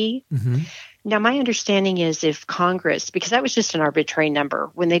THC. Mm-hmm. Now, my understanding is if Congress, because that was just an arbitrary number,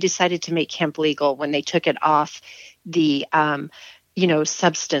 when they decided to make hemp legal, when they took it off the,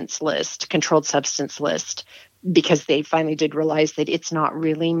 substance list, controlled substance list, because they finally did realize that it's not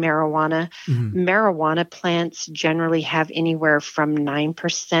really marijuana. Mm-hmm. Marijuana plants generally have anywhere from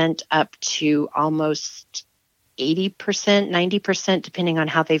 9% up to almost 80%, 90%, depending on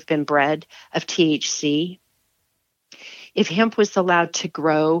how they've been bred, of THC. If hemp was allowed to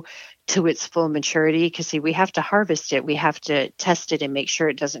grow to its full maturity, because see, we have to harvest it, we have to test it and make sure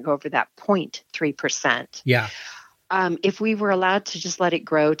it doesn't go over that 0.3%. Yeah. If we were allowed to just let it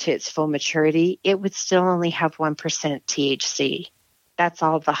grow to its full maturity, it would still only have 1% THC. That's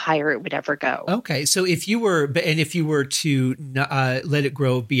all the higher it would ever go. Okay. So if you were to let it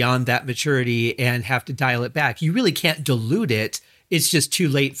grow beyond that maturity and have to dial it back, you really can't dilute it. It's just too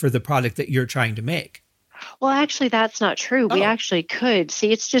late for the product that you're trying to make. Well, actually, that's not true. We actually could.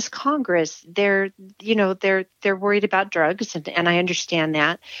 See, it's just Congress. They're worried about drugs, and I understand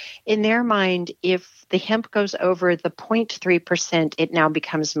that. In their mind, if the hemp goes over the 0.3%, it now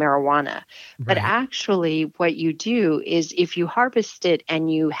becomes marijuana. Right. But actually, what you do is if you harvest it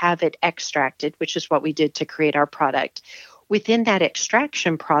and you have it extracted, which is what we did to create our product, within that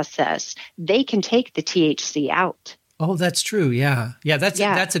extraction process, they can take the THC out. Oh, that's true. Yeah.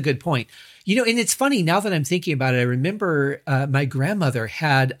 That's a good point. And it's funny now that I'm thinking about it. I remember my grandmother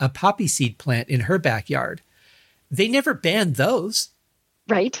had a poppy seed plant in her backyard. They never banned those.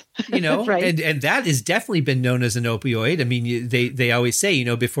 Right. Right. And that has definitely been known as an opioid. I mean, they always say,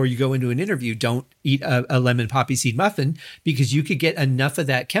 before you go into an interview, don't eat a lemon poppy seed muffin because you could get enough of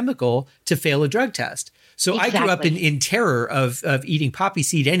that chemical to fail a drug test. So exactly. I grew up in terror of eating poppy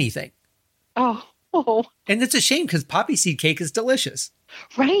seed anything. Oh. And it's a shame because poppy seed cake is delicious.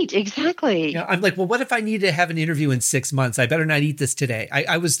 Right, exactly. I'm like, well, what if I need to have an interview in 6 months? I better not eat this today.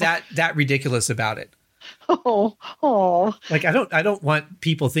 I was that ridiculous about it. Oh. Like, I don't want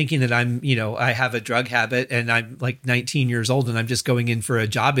people thinking that I'm, I have a drug habit and I'm like 19 years old and I'm just going in for a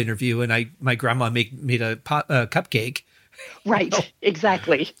job interview and my grandma made a cupcake. Right,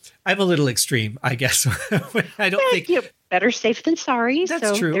 exactly. I'm a little extreme, I guess. I don't think you're better safe than sorry.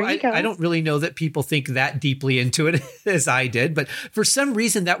 That's true. There you go. I don't really know that people think that deeply into it as I did, but for some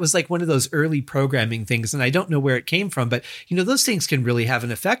reason that was like one of those early programming things, and I don't know where it came from. But those things can really have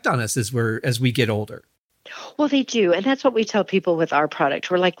an effect on us as we get older. Well, they do. And that's what we tell people with our product.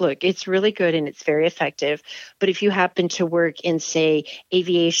 We're like, look, it's really good and it's very effective. But if you happen to work in, say,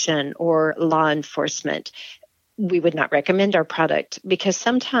 aviation or law enforcement, we would not recommend our product because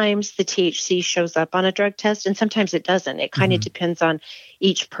sometimes the THC shows up on a drug test and sometimes it doesn't. It kind of depends on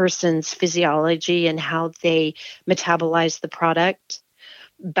each person's physiology and how they metabolize the product.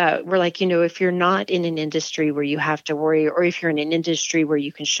 But we're like, if you're not in an industry where you have to worry, or if you're in an industry where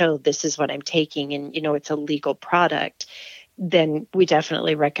you can show this is what I'm taking and, it's a legal product, then we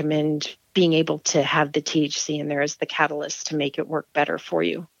definitely recommend being able to have the THC in there as the catalyst to make it work better for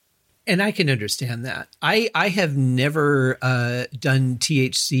you. And I can understand that. I have never done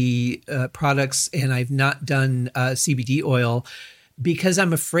THC products, and I've not done CBD oil because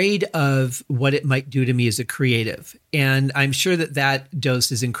I'm afraid of what it might do to me as a creative. And I'm sure that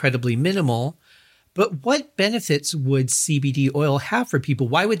dose is incredibly minimal. But what benefits would CBD oil have for people?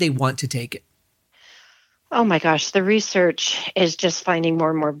 Why would they want to take it? Oh my gosh, the research is just finding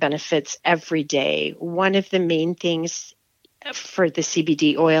more and more benefits every day. One of the main things for the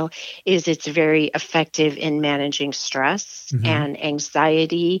CBD oil is it's very effective in managing stress and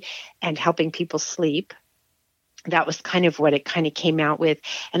anxiety and helping people sleep. That was kind of what it kind of came out with.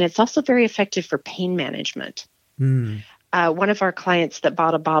 And it's also very effective for pain management. One of our clients that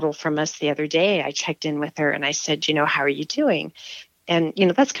bought a bottle from us the other day, I checked in with her and I said, how are you doing? And,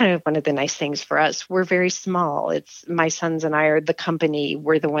 that's kind of one of the nice things for us. We're very small. It's my sons and I are the company.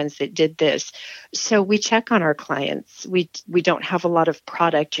 We're the ones that did this. So we check on our clients. We don't have a lot of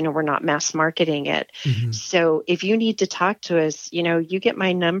product. We're not mass marketing it. So if you need to talk to us, you get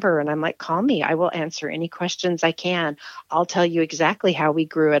my number and I'm like, call me. I will answer any questions I can. I'll tell you exactly how we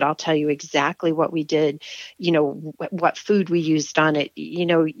grew it. I'll tell you exactly what we did, what food we used on it.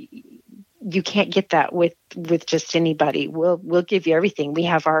 You can't get that with just anybody. We'll give you everything. We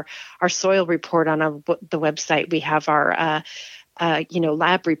have our soil report on the website. We have our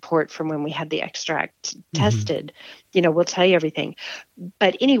lab report from when we had the extract tested, we'll tell you everything.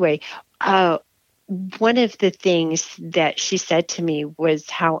 But anyway, one of the things that she said to me was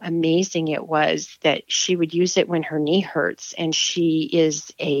how amazing it was that she would use it when her knee hurts. And she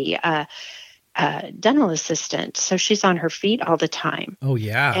is a dental assistant, so she's on her feet all the time. Oh,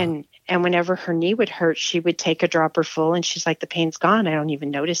 yeah. And whenever her knee would hurt, she would take a dropper full, and she's like, the pain's gone. I don't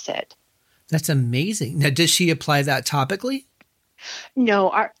even notice it. That's amazing. Now, does she apply that topically?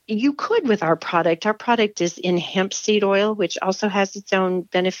 No, you could with our product. Our product is in hemp seed oil, which also has its own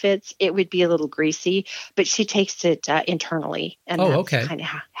benefits. It would be a little greasy, but she takes it internally, and that's kind of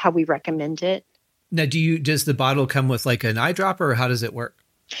how we recommend it. Now, does the bottle come with like an eyedropper, or how does it work?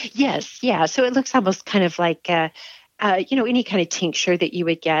 Yes, yeah. So it looks almost kind of like any kind of tincture that you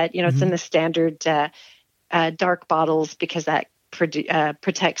would get. It's in the standard dark bottles because that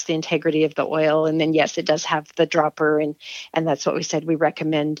protects the integrity of the oil. And then, yes, it does have the dropper. And that's what we said. We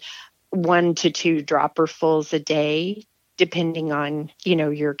recommend 1 to 2 dropper fulls a day, depending on,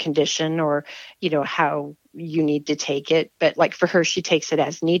 your condition or, how you need to take it. But like for her, she takes it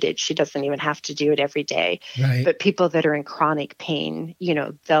as needed. She doesn't even have to do it every day. Right. But people that are in chronic pain,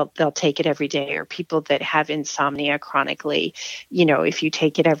 they'll take it every day, or people that have insomnia chronically, if you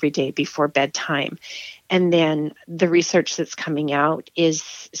take it every day before bedtime. And then the research that's coming out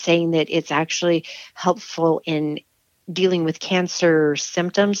is saying that it's actually helpful in dealing with cancer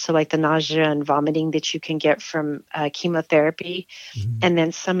symptoms, so like the nausea and vomiting that you can get from chemotherapy. And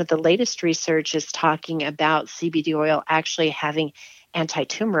then some of the latest research is talking about CBD oil actually having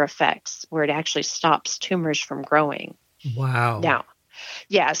anti-tumor effects, where it actually stops tumors from growing. Wow. Now,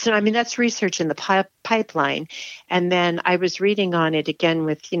 yeah, so that's research in the pipeline. And then I was reading on it again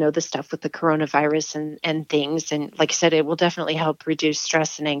with, the stuff with the coronavirus and things. And like I said, it will definitely help reduce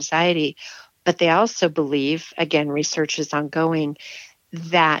stress and anxiety. But they also believe, again, research is ongoing,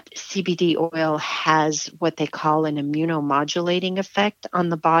 that CBD oil has what they call an immunomodulating effect on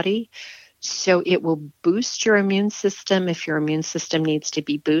the body. So it will boost your immune system if your immune system needs to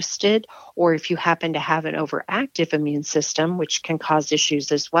be boosted, or if you happen to have an overactive immune system, which can cause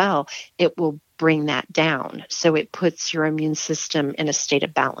issues as well, it will bring that down. So it puts your immune system in a state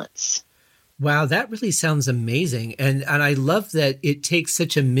of balance. Wow, that really sounds amazing. And I love that it takes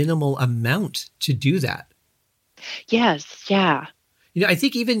such a minimal amount to do that. Yes, yeah. I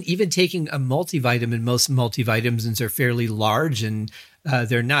think even taking a multivitamin, most multivitamins are fairly large, and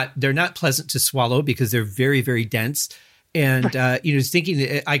they're not pleasant to swallow because they're very, very dense. And thinking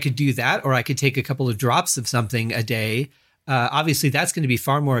that I could do that, or I could take a couple of drops of something a day. Obviously, that's going to be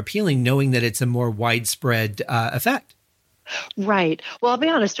far more appealing, knowing that it's a more widespread effect. Right. Well, I'll be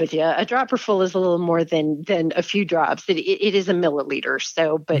honest with you. A dropper full is a little more than a few drops. It is a milliliter.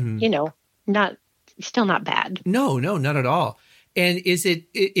 So, but still not bad. No, not at all. And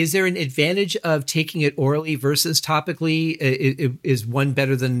is there an advantage of taking it orally versus topically? Is one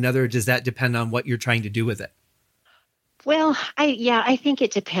better than another? Does that depend on what you're trying to do with it? Well, I think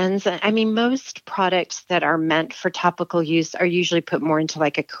it depends. Most products that are meant for topical use are usually put more into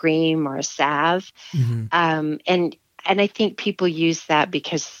like a cream or a salve. And I think people use that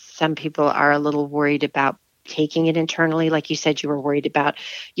because some people are a little worried about taking it internally. Like you said, you were worried about,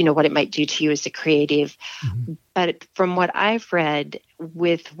 what it might do to you as a creative. But from what I've read,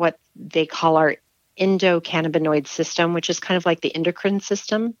 with what they call our endocannabinoid system, which is kind of like the endocrine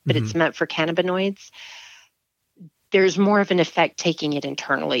system, but it's meant for cannabinoids, there's more of an effect taking it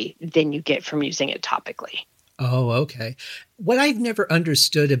internally than you get from using it topically. Oh, okay. What I've never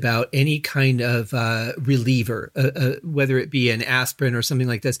understood about any kind of reliever, whether it be an aspirin or something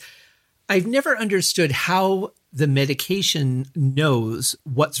like this, I've never understood how the medication knows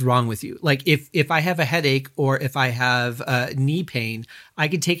what's wrong with you. Like if I have a headache or if I have knee pain, I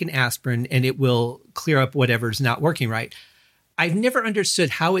can take an aspirin and it will clear up whatever's not working right. I've never understood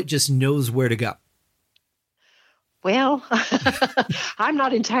how it just knows where to go. Well, I'm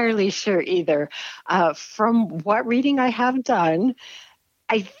not entirely sure either. From what reading I have done,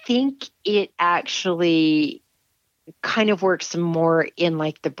 I think it actually kind of works more in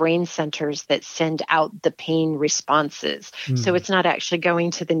like the brain centers that send out the pain responses. So it's not actually going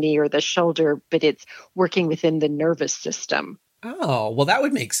to the knee or the shoulder, but it's working within the nervous system. Oh, well, that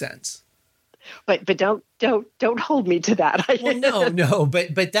would make sense. But don't hold me to that. Well, no,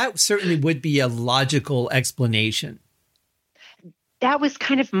 but that certainly would be a logical explanation. That was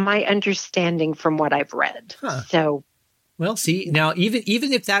kind of my understanding from what I've read. Huh. So, well, see, now even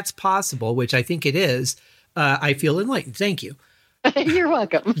if that's possible, which I think it is, I feel enlightened. Thank you. You're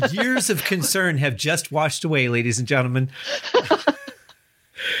welcome. Years of concern have just washed away, ladies and gentlemen.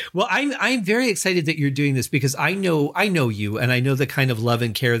 Well, I'm very excited that you're doing this because I know you and I know the kind of love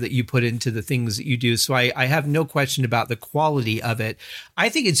and care that you put into the things that you do. So I have no question about the quality of it. I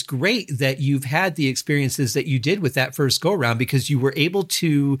think it's great that you've had the experiences that you did with that first go around because you were able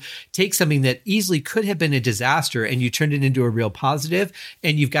to take something that easily could have been a disaster and you turned it into a real positive,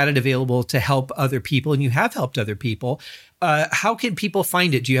 and you've got it available to help other people, and you have helped other people. How can people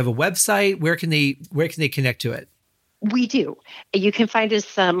find it? Do you have a website? Where can they connect to it? We do. You can find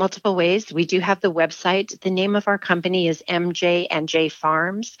us multiple ways. We do have the website. The name of our company is MJ and J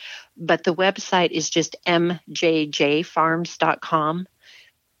Farms, but the website is just mjjfarms.com.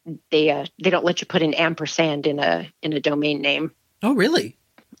 They don't let you put an ampersand in a domain name. Oh, really?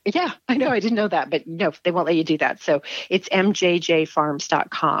 Yeah, I know. I didn't know that, but no, they won't let you do that. So it's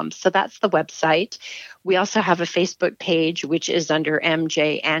mjjfarms.com. So that's the website. We also have a Facebook page, which is under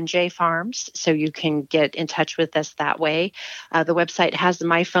MJ and J Farms. So you can get in touch with us that way. The website has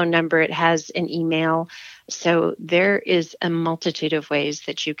my phone number. It has an email. So there is a multitude of ways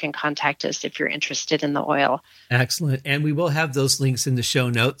that you can contact us if you're interested in the oil. Excellent. And we will have those links in the show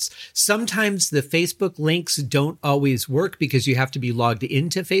notes. Sometimes the Facebook links don't always work because you have to be logged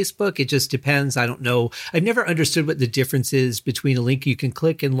into Facebook. It just depends. I don't know. I've never understood what the difference is between a link you can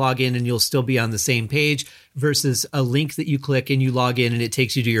click and log in and you'll still be on the same page versus a link that you click and you log in and it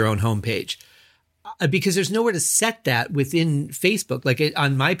takes you to your own homepage. Because there's nowhere to set that within Facebook. Like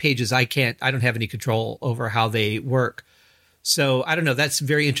on my pages, I don't have any control over how they work. So I don't know. That's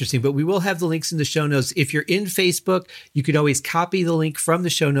very interesting, but we will have the links in the show notes. If you're in Facebook, you could always copy the link from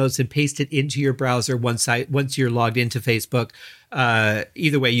the show notes and paste it into your browser once you're logged into Facebook.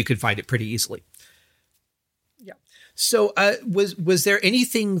 Either way, you can find it pretty easily. Yeah. So was there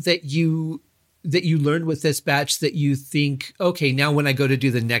anything that you learned with this batch that you think, okay, now when I go to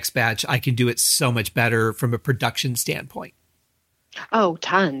do the next batch, I can do it so much better from a production standpoint? Oh,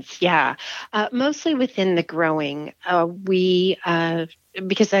 tons. Yeah. Mostly within the growing.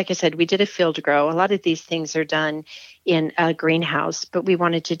 Because like I said, we did a field grow. A lot of these things are done in a greenhouse, but we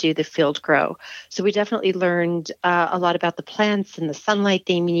wanted to do the field grow. So we definitely learned a lot about the plants and the sunlight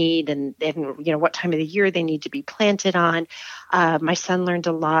they need and what time of the year they need to be planted on. My son learned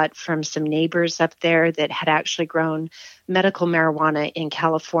a lot from some neighbors up there that had actually grown medical marijuana in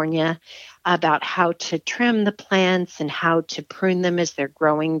California about how to trim the plants and how to prune them as they're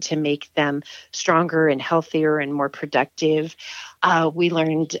growing to make them stronger and healthier and more productive. We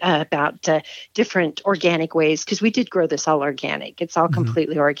learned about different organic ways because we did grow this all organic. It's all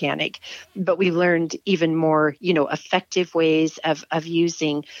completely organic, but we learned even more, effective ways of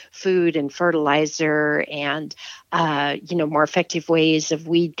using food and fertilizer and, more effective ways of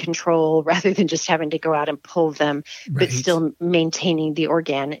weed control rather than just having to go out and pull them, right, but still maintaining the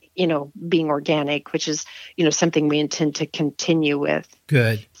organic, being organic, which is, something we intend to continue with.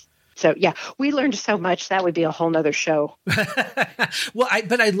 Good. So yeah, we learned so much. That would be a whole nother show. Well,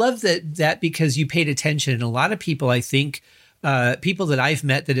 but I love that because you paid attention. And a lot of people, I think, people that I've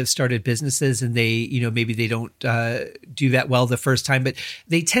met that have started businesses and they, maybe they don't do that well the first time, but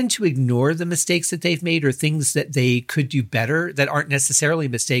they tend to ignore the mistakes that they've made or things that they could do better that aren't necessarily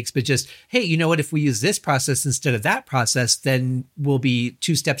mistakes, but just, hey, you know what, if we use this process instead of that process, then we'll be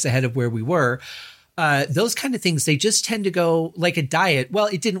 2 steps ahead of where we were. Those kind of things, they just tend to go like a diet. Well,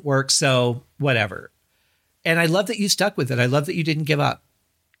 it didn't work, so whatever. And I love that you stuck with it. I love that you didn't give up.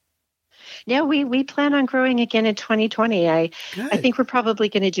 Yeah, we plan on growing again in 2020. I think we're probably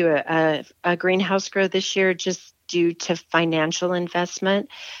going to do a greenhouse grow this year just due to financial investment.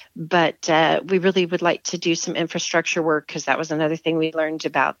 But we really would like to do some infrastructure work because that was another thing we learned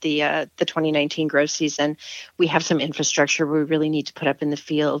about the 2019 grow season. We have some infrastructure we really need to put up in the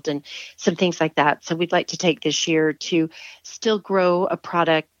field and some things like that. So we'd like to take this year to still grow a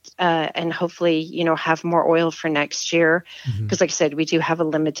product and hopefully, have more oil for next year. Because like I said, we do have a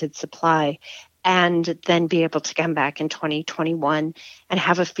limited supply. And then be able to come back in 2021 and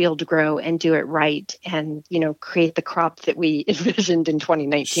have a field grow and do it right and, create the crop that we envisioned in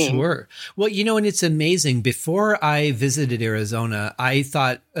 2019. Sure. Well, and it's amazing. Before I visited Arizona, I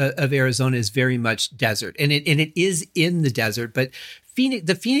thought of Arizona as very much desert. And it is in the desert, but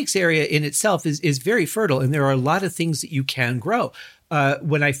the Phoenix area in itself is very fertile. And there are a lot of things that you can grow.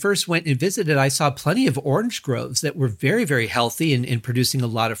 When I first went and visited, I saw plenty of orange groves that were very, very healthy and producing a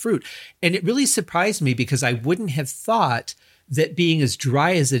lot of fruit. And it really surprised me because I wouldn't have thought that being as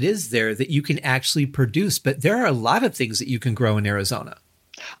dry as it is there, that you can actually produce. But there are a lot of things that you can grow in Arizona.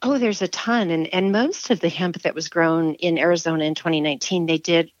 Oh, there's a ton. And most of the hemp that was grown in Arizona in 2019, they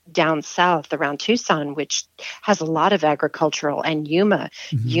did down south around Tucson, which has a lot of agricultural, and Yuma.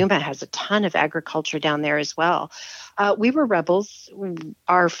 Yuma has a ton of agriculture down there as well. We were rebels.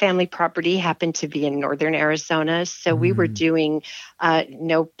 Our family property happened to be in northern Arizona, so we were doing,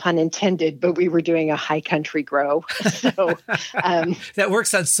 no pun intended, but we were doing a high country grow. So that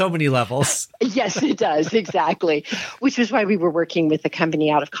works on so many levels. Yes, it does. Exactly. Which is why we were working with a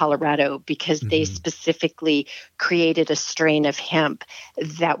company out of Colorado, because they specifically created a strain of hemp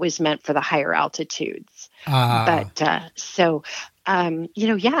that was meant for the higher altitudes. As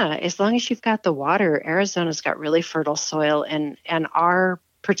long as you've got the water, Arizona's got really fertile soil, and our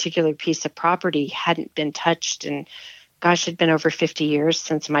particular piece of property hadn't been touched in, gosh, it'd been over 50 years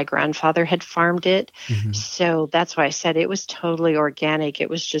since my grandfather had farmed it. So that's why I said it was totally organic. It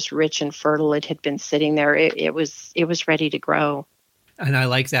was just rich and fertile. It had been sitting there. It was ready to grow. And I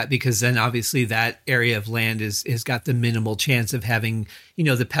like that, because then obviously that area of land is got the minimal chance of having,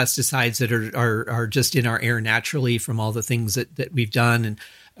 the pesticides that are just in our air naturally from all the things that we've done, and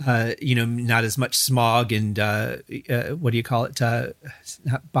not as much smog and what do you call it? Not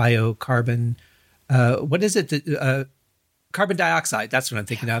biocarbon. What is it? Carbon dioxide. That's what I'm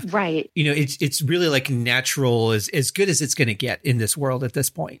thinking of. Right. It's really like natural, as good as it's going to get in this world at this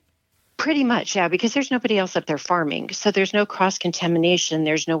point. Pretty much, yeah, because there's nobody else up there farming. So there's no cross-contamination.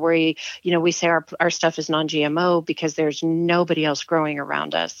 There's no worry. We say our stuff is non-GMO because there's nobody else growing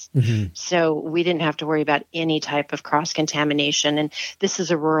around us. So we didn't have to worry about any type of cross-contamination. And this is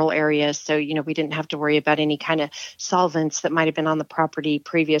a rural area, so, we didn't have to worry about any kind of solvents that might have been on the property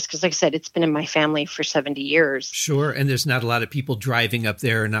previous. Because like I said, it's been in my family for 70 years. Sure. And there's not a lot of people driving up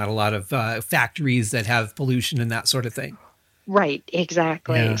there, not a lot of factories that have pollution and that sort of thing. Right,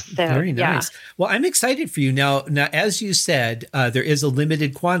 exactly. Yeah, so, very nice. Yeah. Well, I'm excited for you. Now, as you said, there is a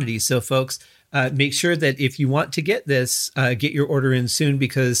limited quantity. So, folks, make sure that if you want to get this, get your order in soon,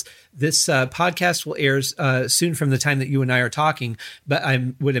 because this podcast will air soon from the time that you and I are talking. But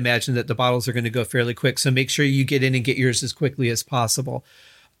I would imagine that the bottles are going to go fairly quick. So make sure you get in and get yours as quickly as possible.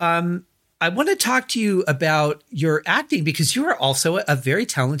 I want to talk to you about your acting, because you are also a very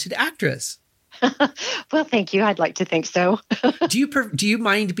talented actress. Well, thank you. I'd like to think so. Do you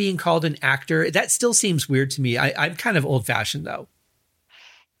mind being called an actor? That still seems weird to me. I'm kind of old fashioned, though.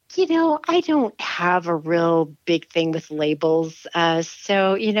 I don't have a real big thing with labels.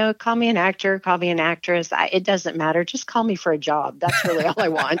 So, call me an actor, call me an actress. It doesn't matter. Just call me for a job. That's really all I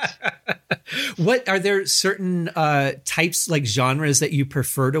want. What are there certain types, like genres, that you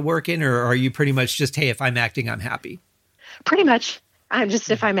prefer to work in, or are you pretty much just, hey, if I'm acting, I'm happy? Pretty much.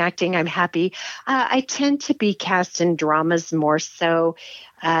 If I'm acting, I'm happy. I tend to be cast in dramas more so.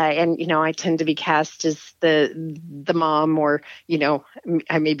 I tend to be cast as the mom, or,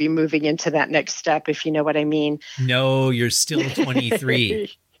 I may be moving into that next step, if you know what I mean. No, you're still 23.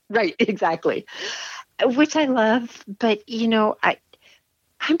 Right, exactly. Which I love. But,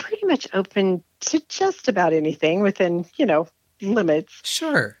 I'm pretty much open to just about anything within, limits.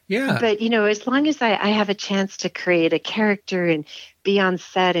 Sure. Yeah. But, as long as I have a chance to create a character and be on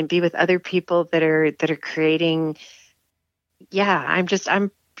set and be with other people that are creating, I'm just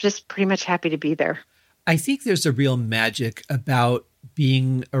pretty much happy to be there. I think there's a real magic about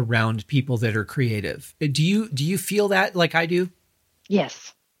being around people that are creative. Do you feel that like I do?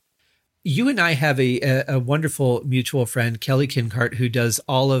 Yes. You and I have a wonderful mutual friend, Kelly Kincart, who does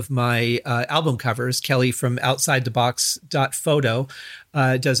all of my album covers. Kelly from OutsideTheBox.photo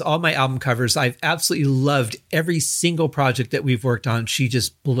does all my album covers. I've absolutely loved every single project that we've worked on. She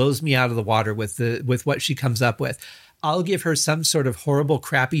just blows me out of the water with what she comes up with. I'll give her some sort of horrible,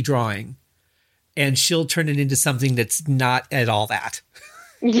 crappy drawing, and she'll turn it into something that's not at all that.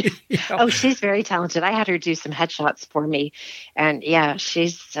 Oh, she's very talented. I had her do some headshots for me, and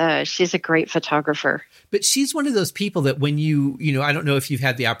she's a great photographer. But she's one of those people that when I don't know if you've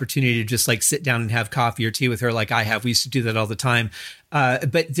had the opportunity to just like sit down and have coffee or tea with her, like I have. We used to do that all the time.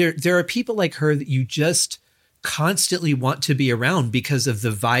 But there are people like her that you just constantly want to be around because of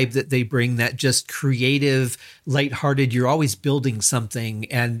the vibe that they bring, that just creative, lighthearted, you're always building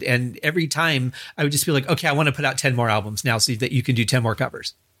something. And every time I would just be like, okay, I want to put out 10 more albums now so that you can do 10 more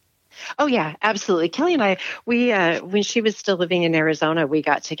covers. Oh, yeah, absolutely. Kelly and I, we when she was still living in Arizona, we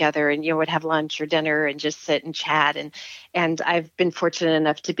got together and, would have lunch or dinner and just sit and chat. And I've been fortunate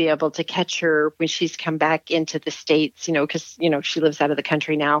enough to be able to catch her when she's come back into the States, because, she lives out of the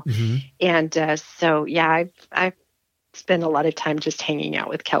country now. Mm-hmm. And I've spent a lot of time just hanging out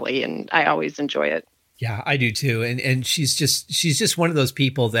with Kelly, and I always enjoy it. Yeah, I do too. And she's just one of those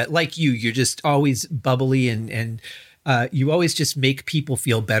people that, like you're just always bubbly and you always just make people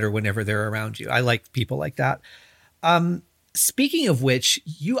feel better whenever they're around you. I like people like that. Speaking of which,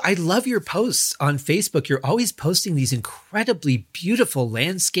 I love your posts on Facebook. You're always posting these incredibly beautiful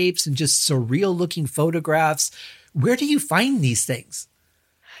landscapes and just surreal looking photographs. Where do you find these things?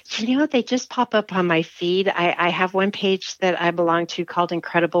 They just pop up on my feed. I have one page that I belong to called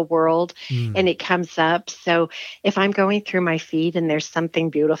Incredible World, and it comes up. So if I'm going through my feed and there's something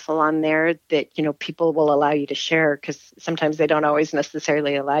beautiful on there that, people will allow you to share, because sometimes they don't always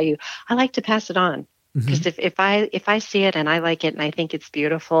necessarily allow you, I like to pass it on. Because if I see it and I like it and I think it's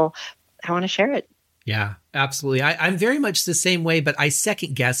beautiful, I want to share it. Yeah, absolutely. I'm very much the same way, but I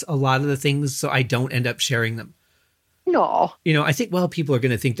second guess a lot of the things so I don't end up sharing them. No. I think, people are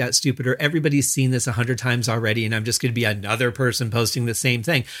going to think that's stupid, or everybody's seen this 100 times already, and I'm just going to be another person posting the same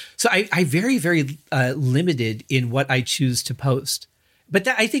thing. So I very, very limited in what I choose to post. But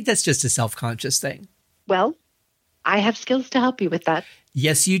I think that's just a self-conscious thing. Well, I have skills to help you with that.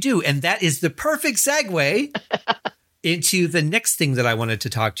 Yes, you do. And that is the perfect segue into the next thing that I wanted to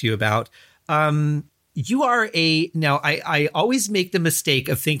talk to you about. You are now I always make the mistake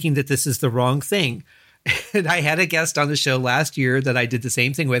of thinking that this is the wrong thing. And I had a guest on the show last year that I did the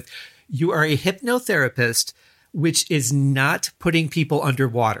same thing with. You are a hypnotherapist, which is not putting people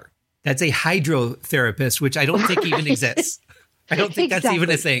underwater. That's a hydrotherapist, which I don't think even exists. I don't think that's even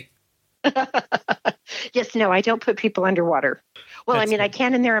a thing. Yes, no, I don't put people underwater. Well, I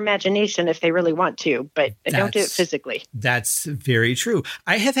can in their imagination if they really want to, but I don't do it physically. That's very true.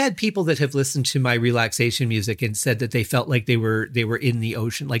 I have had people that have listened to my relaxation music and said that they felt like they were in the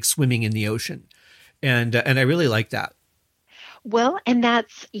ocean, like swimming in the ocean. And I really like that. Well, and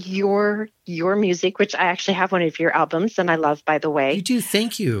that's your music, which I actually have one of your albums, and I love, by the way. You do.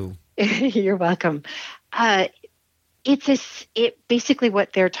 Thank you. You're welcome. It basically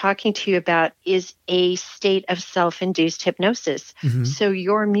what they're talking to you about is a state of self-induced hypnosis. So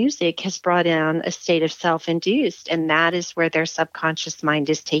your music has brought in a state of self-induced, and that is where their subconscious mind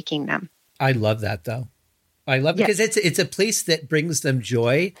is taking them. I love that, though. I love it because it's a place that brings them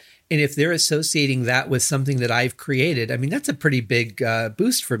joy. And if they're associating that with something that I've created, that's a pretty big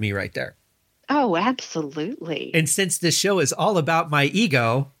boost for me right there. Oh, absolutely. And since this show is all about my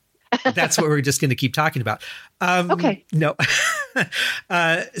ego, that's what we're just going to keep talking about. Okay. No.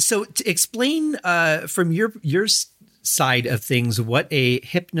 So to explain from your side of things what a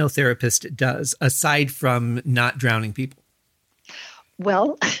hypnotherapist does, aside from not drowning people.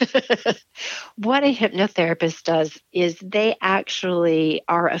 Well, what a hypnotherapist does is they actually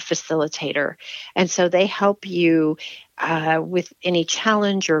are a facilitator. And so they help you with any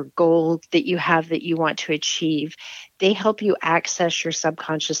challenge or goal that you have that you want to achieve. They help you access your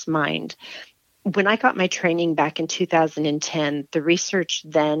subconscious mind. When I got my training back in 2010, the research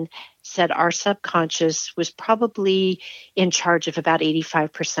then said our subconscious was probably in charge of about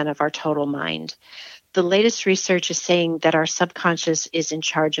 85% of our total mind. The latest research is saying that our subconscious is in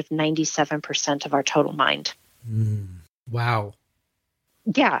charge of 97% of our total mind. Wow.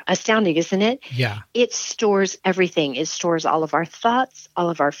 Yeah, astounding, isn't it? Yeah. It stores everything. It stores all of our thoughts, all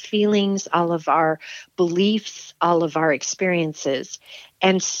of our feelings, all of our beliefs, all of our experiences.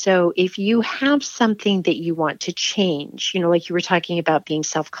 And so if you have something that you want to change, like you were talking about being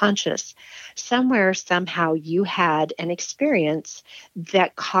self-conscious, somewhere, somehow you had an experience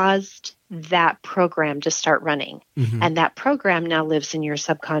that caused that program to start running. And that program now lives in your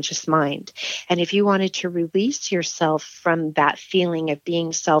subconscious mind. And if you wanted to release yourself from that feeling of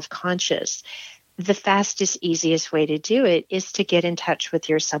being self-conscious, the fastest, easiest way to do it is to get in touch with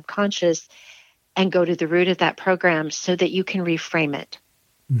your subconscious and go to the root of that program so that you can reframe it.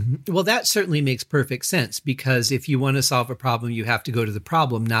 Well, that certainly makes perfect sense, because if you want to solve a problem, you have to go to the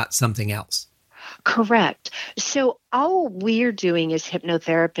problem, not something else. Correct. So all we're doing as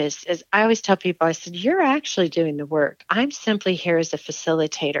hypnotherapists is, I always tell people, I said, you're actually doing the work. I'm simply here as a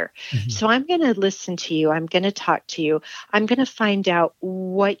facilitator. So I'm going to listen to you. I'm going to talk to you. I'm going to find out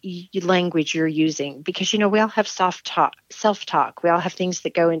what language you're using, because, we all have self-talk. We all have things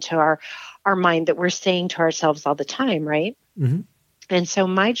that go into our mind that we're saying to ourselves all the time, right? And so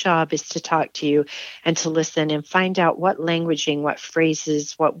my job is to talk to you and to listen and find out what languaging, what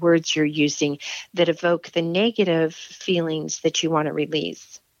phrases, what words you're using that evoke the negative feelings that you want to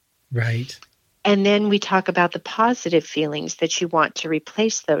release. Right. And then we talk about the positive feelings that you want to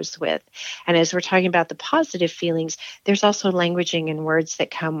replace those with. And as we're talking about the positive feelings, there's also languaging and words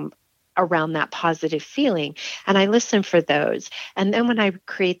that come around that positive feeling. And I listen for those. And then when I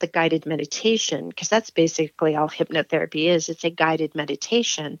create the guided meditation, because that's basically all hypnotherapy is, it's a guided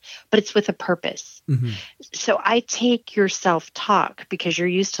meditation, but it's with a purpose. So I take your self-talk, because you're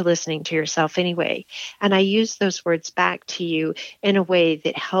used to listening to yourself anyway, and I use those words back to you in a way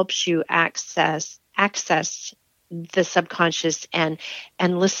that helps you access the subconscious and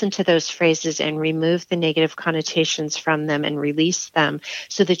listen to those phrases and remove the negative connotations from them and release them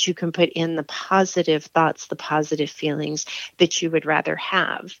so that you can put in the positive thoughts, the positive feelings that you would rather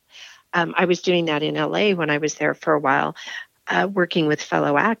have. I was doing that in LA when I was there for a while, working with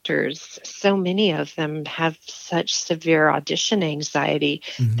fellow actors. So many of them have such severe audition anxiety.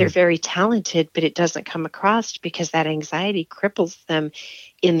 Mm-hmm. They're very talented, but it doesn't come across because that anxiety cripples them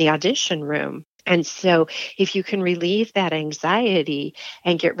in the audition room. And so if you can relieve that anxiety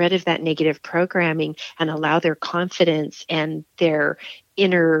and get rid of that negative programming and allow their confidence and their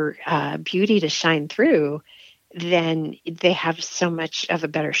inner beauty to shine through, then they have so much of a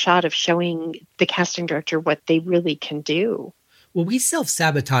better shot of showing the casting director what they really can do. Well, we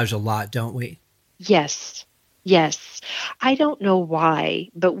self-sabotage a lot, don't we? Yes. Yes. I don't know why,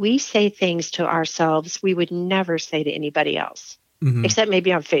 but we say things to ourselves we would never say to anybody else. Mm-hmm. Except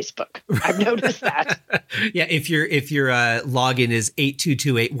maybe on Facebook. I've noticed that. Yeah, if your login is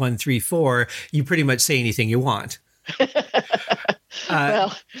 8228134, you pretty much say anything you want.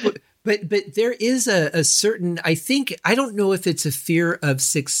 Well, but there is a certain, I don't know if it's a fear of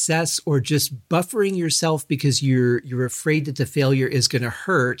success or just buffering yourself because you're afraid that the failure is going to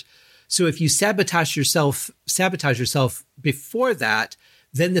hurt. So if you sabotage yourself before that,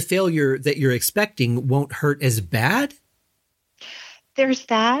 then the failure that you're expecting won't hurt as bad. There's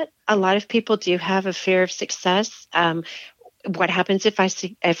that. A lot of people do have a fear of success. What happens if I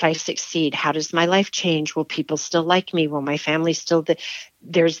succeed? How does my life change? Will people still like me? Will my family still?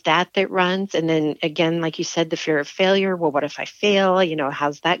 There's that runs. And then again, like you said, the fear of failure. Well, what if I fail?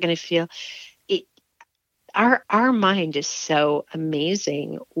 How's that going to feel? Our mind is so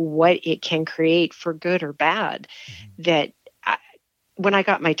amazing what it can create for good or bad. Mm-hmm. That when I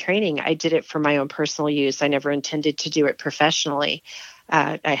got my training, I did it for my own personal use. I never intended to do it professionally.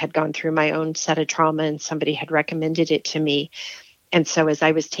 I had gone through my own set of trauma and somebody had recommended it to me. And so as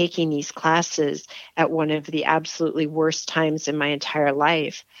I was taking these classes at one of the absolutely worst times in my entire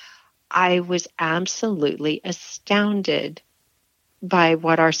life, I was absolutely astounded by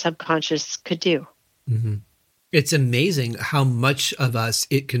what our subconscious could do. Mm-hmm. It's amazing how much of us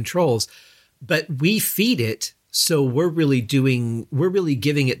it controls, but we feed it. So we're really giving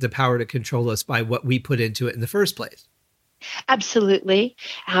it the power to control us by what we put into it in the first place. Absolutely.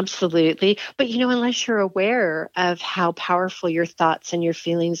 Absolutely. But, unless you're aware of how powerful your thoughts and your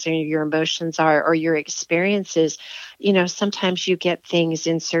feelings and your emotions are, or your experiences, sometimes you get things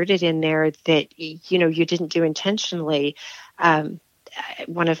inserted in there that, you didn't do intentionally.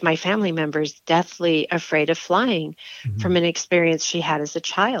 One of my family members, deathly afraid of flying from an experience she had as a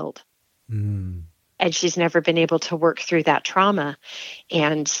child. Mm. And she's never been able to work through that trauma.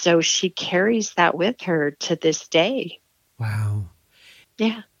 And so she carries that with her to this day. Wow.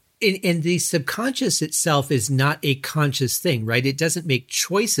 Yeah. And the subconscious itself is not a conscious thing, right? It doesn't make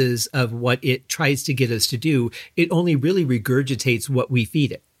choices of what it tries to get us to do. It only really regurgitates what we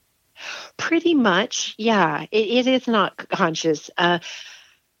feed it. Pretty much. Yeah. It is not conscious.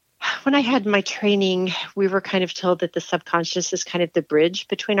 When I had my training, we were kind of told that the subconscious is kind of the bridge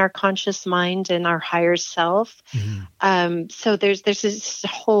between our conscious mind and our higher self. Mm-hmm. So there's this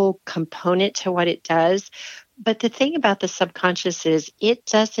whole component to what it does. But the thing about the subconscious is it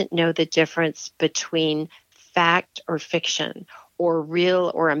doesn't know the difference between fact or fiction or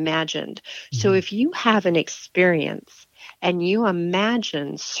real or imagined. Mm-hmm. So if you have an experience and you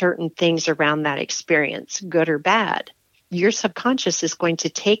imagine certain things around that experience, good or bad, your subconscious is going to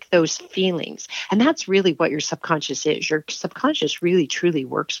take those feelings. And that's really what your subconscious is. Your subconscious really, truly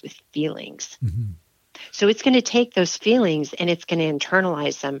works with feelings. Mm-hmm. So it's going to take those feelings and it's going to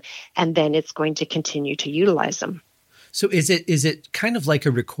internalize them, and then it's going to continue to utilize them. So is it kind of like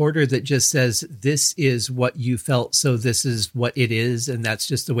a recorder that just says, this is what you felt, so this is what it is, and that's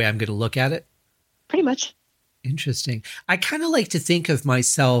just the way I'm going to look at it? Pretty much. Interesting. I kind of like to think of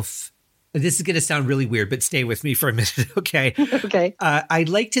myself, this is going to sound really weird, but stay with me for a minute, okay? Okay. I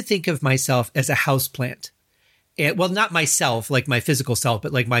like to think of myself as a houseplant. And, well, not myself, like my physical self,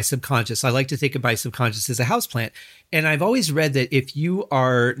 but like my subconscious. I like to think of my subconscious as a houseplant. And I've always read that if you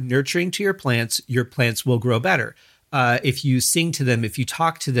are nurturing to your plants will grow better. If you sing to them, if you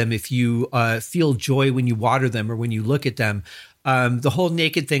talk to them, if you feel joy when you water them or when you look at them, the whole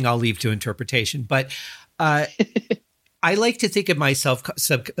naked thing I'll leave to interpretation. But I like to think of myself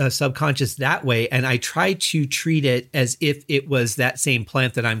subconscious that way, and I try to treat it as if it was that same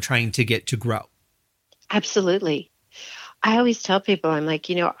plant that I'm trying to get to grow. Absolutely. I always tell people, I'm like,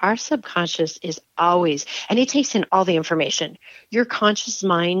 our subconscious is always, and it takes in all the information. Your conscious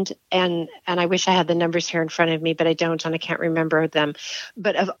mind, and I wish I had the numbers here in front of me, but I don't, and I can't remember them.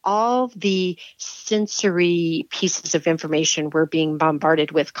 But of all the sensory pieces of information we're being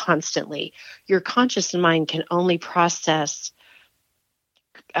bombarded with constantly, your conscious mind can only process,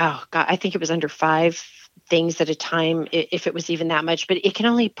 oh God, I think it was under 5 things at a time, if it was even that much, but it can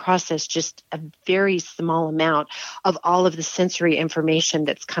only process just a very small amount of all of the sensory information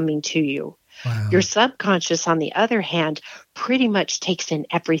that's coming to you. Wow. Your subconscious, on the other hand, pretty much takes in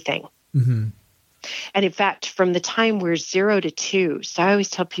everything. Mm-hmm. And in fact, from the time we're 0 to 2, so I always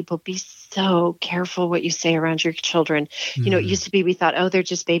tell people, be so careful what you say around your children. Mm-hmm. It used to be we thought, oh, they're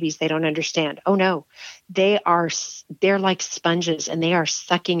just babies, they don't understand. Oh no, they're like sponges, and they are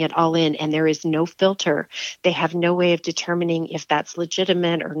sucking it all in, and there is no filter. They have no way of determining if that's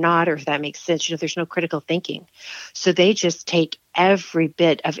legitimate or not, or if that makes sense. There's no critical thinking. So they just take every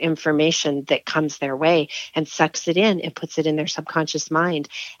bit of information that comes their way and sucks it in and puts it in their subconscious mind.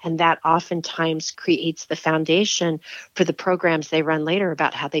 And that oftentimes creates the foundation for the programs they run later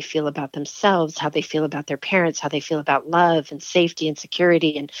about how they feel about themselves, how they feel about their parents, how they feel about love and safety and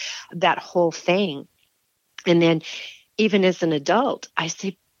security and that whole thing. And then even as an adult, I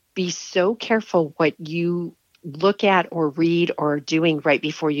say, be so careful what you look at or read or are doing right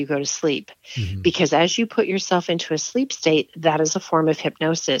before you go to sleep. Mm-hmm. Because as you put yourself into a sleep state, that is a form of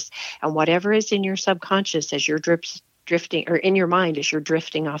hypnosis. And whatever is in your subconscious as you're drifting, or in your mind as you're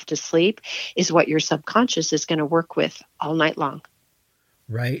drifting off to sleep, is what your subconscious is going to work with all night long.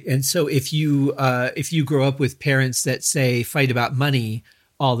 Right. And so if you grow up with parents that say fight about money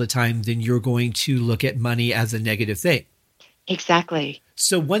all the time, then you're going to look at money as a negative thing. Exactly.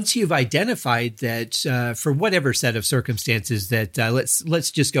 So once you've identified that, for whatever set of circumstances that,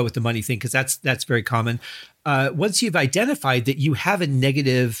 let's just go with the money thing, because that's very common. Once you've identified that you have a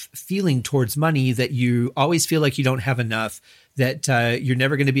negative feeling towards money, that you always feel like you don't have enough, that you're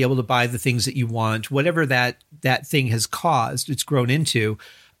never going to be able to buy the things that you want, whatever that thing has caused, it's grown into,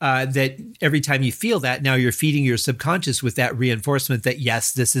 that every time you feel that, now you're feeding your subconscious with that reinforcement that,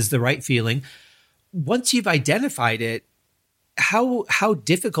 yes, this is the right feeling. Once you've identified it, how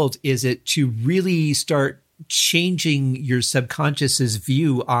difficult is it to really start changing your subconscious's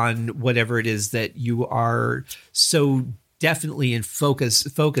view on whatever it is that you are so definitely and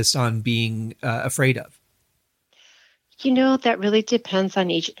focused on being afraid of? That really depends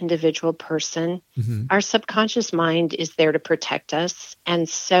on each individual person. Mm-hmm. Our subconscious mind is there to protect us. And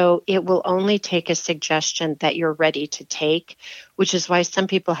so it will only take a suggestion that you're ready to take, which is why some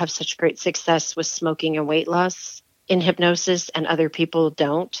people have such great success with smoking and weight loss in hypnosis, and other people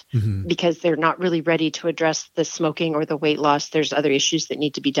don't, mm-hmm. because they're not really ready to address the smoking or the weight loss. There's other issues that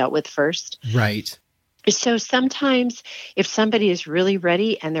need to be dealt with first. Right. So sometimes if somebody is really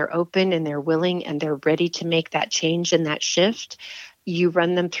ready and they're open and they're willing and they're ready to make that change and that shift, you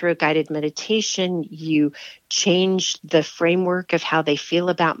run them through a guided meditation, you change the framework of how they feel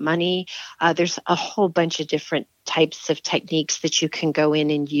about money. There's a whole bunch of different types of techniques that you can go in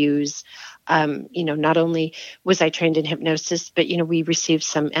and use. Not only was I trained in hypnosis, but, we received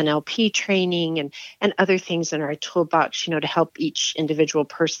some NLP training and other things in our toolbox, to help each individual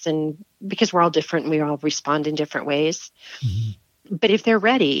person, because we're all different and we all respond in different ways. Mm-hmm. But if they're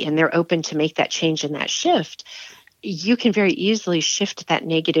ready and they're open to make that change and that shift, you can very easily shift that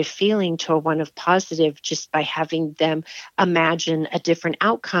negative feeling to a one of positive just by having them imagine a different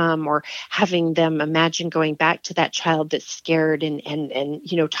outcome, or having them imagine going back to that child that's scared and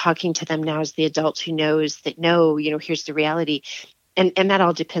talking to them now as the adult who knows that, no, here's the reality. And that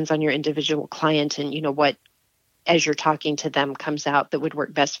all depends on your individual client and, what, as you're talking to them, comes out that would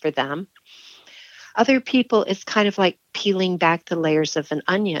work best for them. Other people, it's kind of like peeling back the layers of an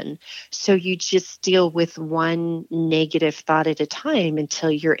onion. So you just deal with one negative thought at a time until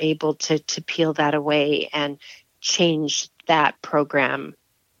you're able to peel that away and change that program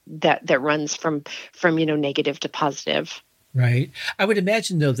that runs from negative to positive. Right. I would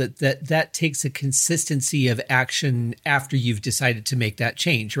imagine, though, that takes a consistency of action after you've decided to make that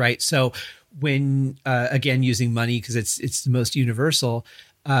change, right? So when, again, using money, because it's the most universal,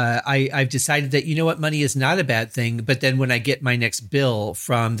 I've decided that, money is not a bad thing. But then when I get my next bill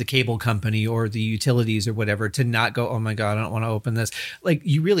from the cable company or the utilities or whatever, to not go, oh my God, I don't want to open this. Like,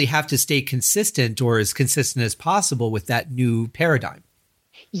 you really have to stay consistent, or as consistent as possible, with that new paradigm.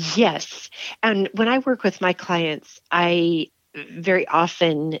 Yes. And when I work with my clients, I very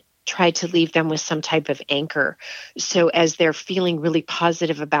often try to leave them with some type of anchor. So as they're feeling really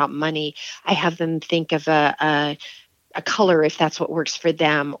positive about money, I have them think of a a color if that's what works for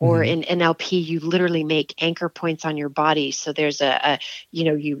them, or in NLP, you literally make anchor points on your body. So there's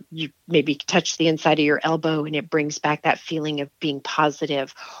you maybe touch the inside of your elbow and it brings back that feeling of being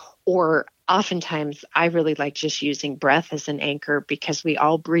positive. Or oftentimes I really like just using breath as an anchor because we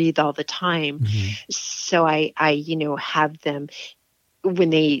all breathe all the time. So I have them,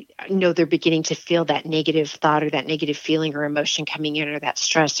 when they know they're beginning to feel that negative thought or that negative feeling or emotion coming in, or that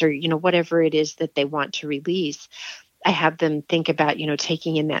stress, or, whatever it is that they want to release, I have them think about,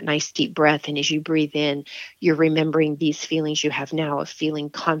 taking in that nice deep breath. And as you breathe in, you're remembering these feelings you have now of feeling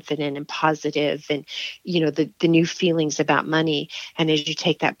confident and positive and, the new feelings about money. And as you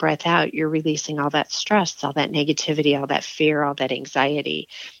take that breath out, you're releasing all that stress, all that negativity, all that fear, all that anxiety.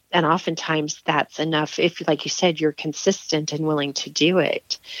 And oftentimes that's enough if, like you said, you're consistent and willing to do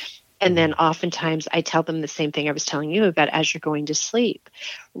it. And then oftentimes I tell them the same thing I was telling you about as you're going to sleep.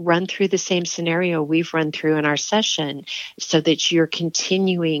 Run through the same scenario we've run through in our session so that you're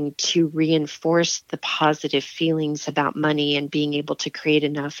continuing to reinforce the positive feelings about money and being able to create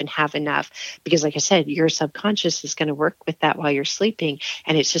enough and have enough. Because like I said, your subconscious is going to work with that while you're sleeping,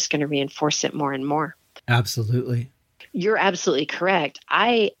 and it's just going to reinforce it more and more. Absolutely. You're absolutely correct.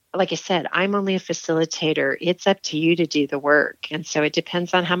 Like I said, I'm only a facilitator. It's up to you to do the work. And so it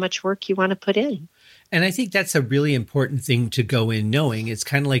depends on how much work you want to put in. And I think that's a really important thing to go in knowing. It's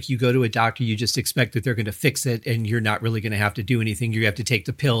kind of like you go to a doctor, you just expect that they're going to fix it and you're not really going to have to do anything. You have to take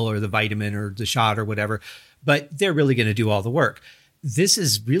the pill or the vitamin or the shot or whatever, but they're really going to do all the work. This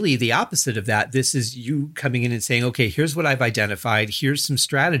is really the opposite of that. This is you coming in and saying, okay, here's what I've identified. Here's some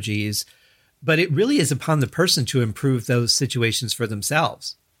strategies, but it really is upon the person to improve those situations for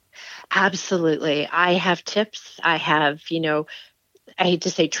themselves. Absolutely. I have tips. I have, I hate to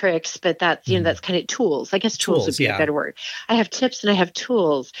say tricks, but that's, that's kind of tools. I guess tools would be a better word. I have tips and I have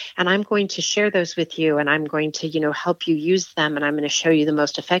tools, and I'm going to share those with you, and I'm going to, help you use them, and I'm going to show you the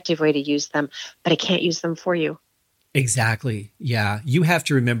most effective way to use them, but I can't use them for you. Exactly. Yeah. You have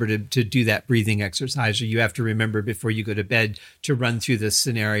to remember to do that breathing exercise, or you have to remember before you go to bed to run through this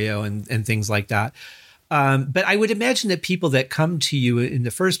scenario and things like that. But I would imagine that people that come to you in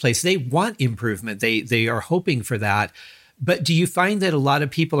the first place, they want improvement. They are hoping for that. But do you find that a lot of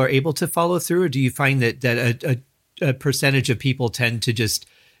people are able to follow through, or do you find that a percentage of people tend to just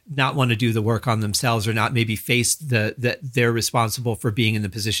not want to do the work on themselves, or not maybe face that they're responsible for being in the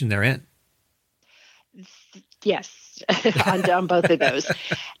position they're in? Yes, on both of those.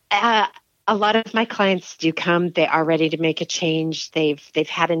 A lot of my clients do come. They are ready to make a change. They've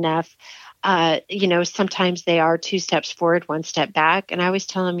had enough. Sometimes they are 2 steps forward, 1 step back. And I always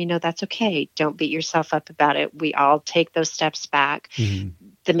tell them, that's okay. Don't beat yourself up about it. We all take those steps back. Mm-hmm.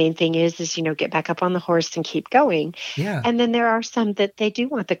 The main thing is, get back up on the horse and keep going. Yeah. And then there are some that they do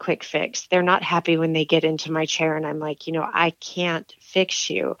want the quick fix. They're not happy when they get into my chair and I'm like, I can't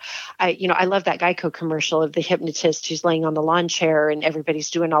fix you. I love that Geico commercial of the hypnotist who's laying on the lawn chair and everybody's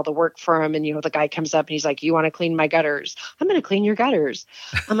doing all the work for him. And, the guy comes up and he's like, you want to clean my gutters? I'm going to clean your gutters.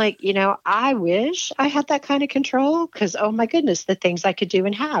 I'm like, I wish I had that kind of control, because, oh my goodness, the things I could do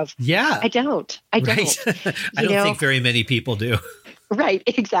and have. Yeah. I don't. Right. I don't think very many people do. Right,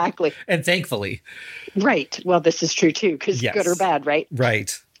 exactly. And thankfully. Right. Well, this is true too, because good or bad, right?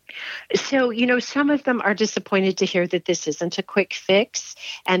 Right. So, some of them are disappointed to hear that this isn't a quick fix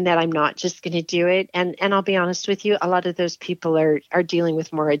and that I'm not just going to do it. And I'll be honest with you, a lot of those people are dealing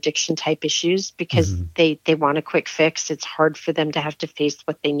with more addiction type issues because they want a quick fix. It's hard for them to have to face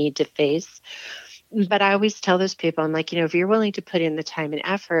what they need to face. But I always tell those people, I'm like, if you're willing to put in the time and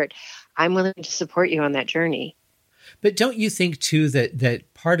effort, I'm willing to support you on that journey. But don't you think, too, that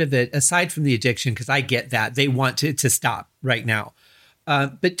part of it, aside from the addiction, because I get that, they want to stop right now.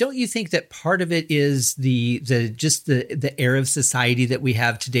 But don't you think that part of it is the air of society that we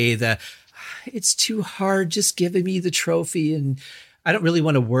have today, it's too hard, just giving me the trophy, and I don't really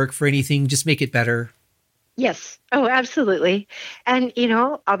want to work for anything, just make it better? Yes. Oh, absolutely. And,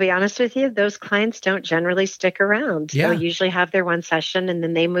 I'll be honest with you, those clients don't generally stick around. Yeah. They'll usually have their one session and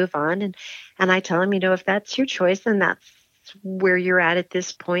then they move on. And I tell them, if that's your choice and that's where you're at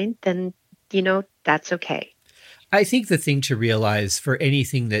this point, then, that's okay. I think the thing to realize for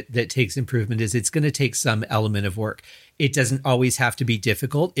anything that takes improvement is it's going to take some element of work. It doesn't always have to be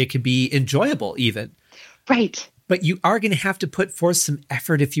difficult. It could be enjoyable even. Right. But you are going to have to put forth some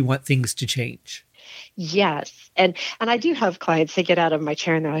effort if you want things to change. Yes. And I do have clients that get out of my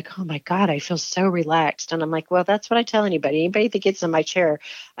chair and they're like, oh my God, I feel so relaxed. And I'm like, well, that's what I tell anybody that gets in my chair.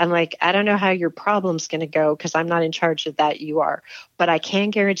 I'm like, I don't know how your problem's going to go because I'm not in charge of that. You are. But I can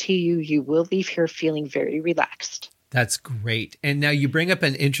guarantee you will leave here feeling very relaxed. That's great. And now you bring up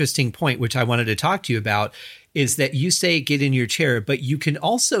an interesting point, which I wanted to talk to you about, is that you say get in your chair, but you can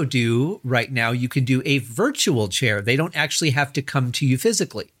also do right now, you can do a virtual chair. They don't actually have to come to you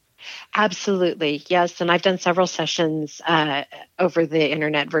physically. Absolutely. Yes. And I've done several sessions over the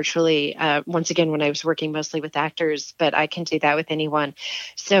internet virtually, once again, when I was working mostly with actors, but I can do that with anyone.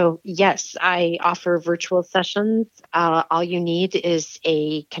 So yes, I offer virtual sessions. All you need is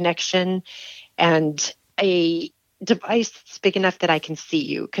a connection and a device that's big enough that I can see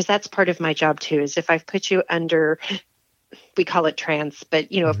you, because that's part of my job too, is if I've put you under, we call it trance, but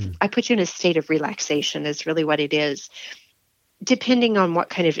if I put you in a state of relaxation is really what it is. Depending on what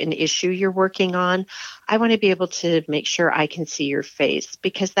kind of an issue you're working on, I want to be able to make sure I can see your face,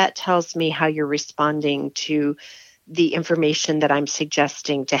 because that tells me how you're responding to the information that I'm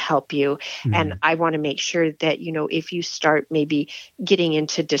suggesting to help you. Mm-hmm. And I want to make sure that, if you start maybe getting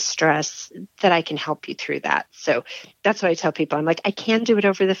into distress, that I can help you through that. So that's what I tell people. I'm like, I can do it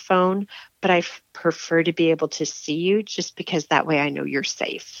over the phone, but I prefer to be able to see you, just because that way I know you're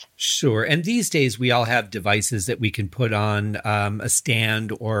safe. Sure. And these days we all have devices that we can put on a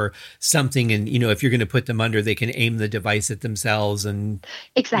stand or something. And, if you're going to put them under, they can aim the device at themselves and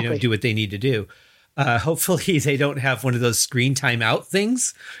exactly do what they need to do. Hopefully they don't have one of those screen timeout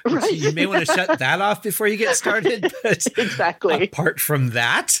things. Right. You may want to shut that off before you get started. But exactly. Apart from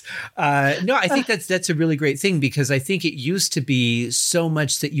that, no, I think that's a really great thing, because I think it used to be so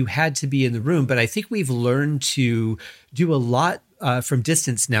much that you had to be in the room, but I think we've learned to do a lot from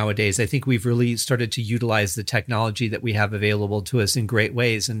distance nowadays. I think we've really started to utilize the technology that we have available to us in great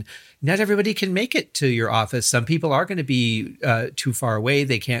ways. And not everybody can make it to your office. Some people are going to be too far away.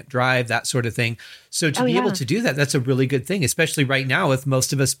 They can't drive, that sort of thing. So to be able to do that, that's a really good thing, especially right now with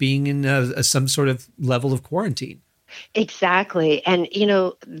most of us being in some sort of level of quarantine. Exactly. And,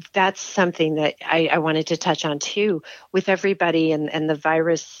 that's something that I wanted to touch on too, with everybody and the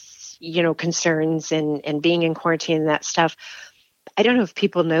virus, concerns and being in quarantine and that stuff. I don't know if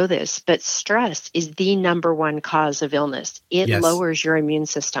people know this, but stress is the number one cause of illness. It lowers your immune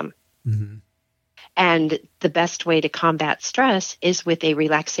system. Mm-hmm. And the best way to combat stress is with a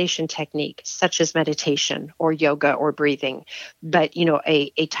relaxation technique, such as meditation or yoga or breathing, but,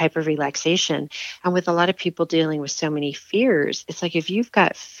 a type of relaxation. And with a lot of people dealing with so many fears, it's like if you've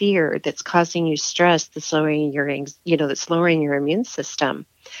got fear that's causing you stress, that's lowering that's lowering your immune system,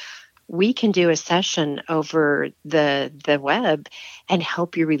 we can do a session over the web and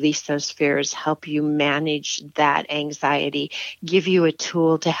help you release those fears, help you manage that anxiety, give you a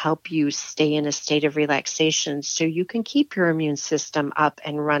tool to help you stay in a state of relaxation so you can keep your immune system up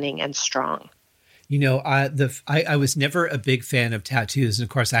and running and strong. I was never a big fan of tattoos. And of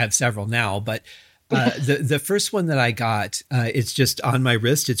course, I have several now, but the first one that I got, it's just on my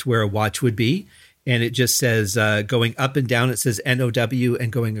wrist. It's where a watch would be. And it just says, going up and down, it says NOW,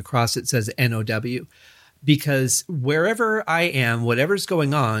 and going across, it says NOW. Because wherever I am, whatever's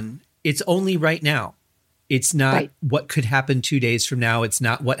going on, it's only right now. It's not what could happen 2 days from now. It's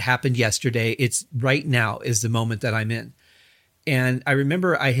not what happened yesterday. It's right now is the moment that I'm in. And I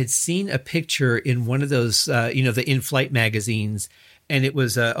remember I had seen a picture in one of those, the in-flight magazines, and it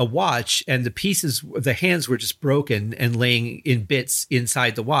was a watch, and the hands were just broken and laying in bits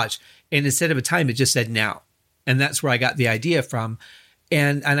inside the watch. And instead of a time, it just said now. And that's where I got the idea from.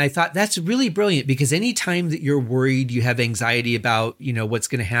 And I thought that's really brilliant, because anytime that you're worried, you have anxiety about, what's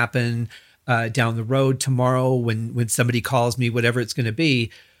going to happen down the road tomorrow when somebody calls me, whatever it's going to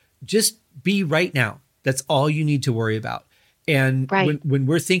be, just be right now. That's all you need to worry about. And when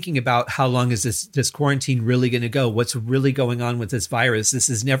we're thinking about how long is this quarantine really going to go, what's really going on with this virus, this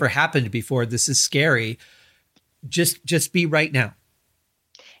has never happened before, this is scary, just be right now.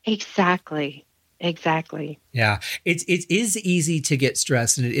 Exactly. Yeah. It is easy to get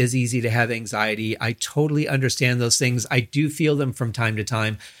stressed, and it is easy to have anxiety. I totally understand those things. I do feel them from time to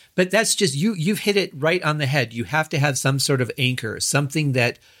time, but that's just, you've hit it right on the head. You have to have some sort of anchor, something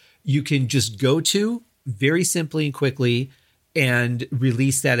that you can just go to very simply and quickly and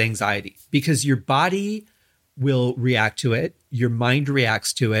release that anxiety, because your body will react to it. Your mind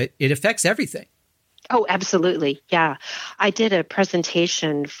reacts to it. It affects everything. Oh, absolutely. Yeah. I did a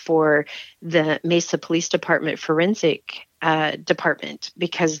presentation for the Mesa Police Department forensic department,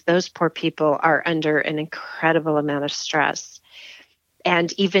 because those poor people are under an incredible amount of stress.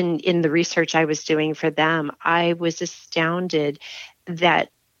 And even in the research I was doing for them, I was astounded that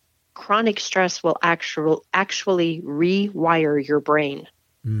chronic stress will actually rewire your brain.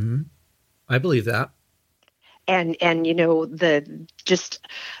 Mm-hmm. I believe that. And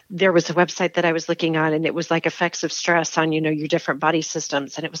there was a website that I was looking on, and it was like effects of stress on, your different body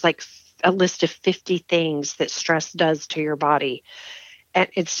systems. And it was like a list of 50 things that stress does to your body. And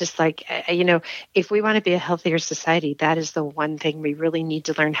it's just like, if we want to be a healthier society, that is the one thing we really need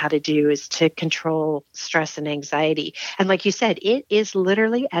to learn how to do, is to control stress and anxiety. And like you said, it is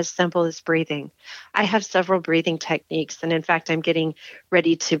literally as simple as breathing. I have several breathing techniques. And in fact, I'm getting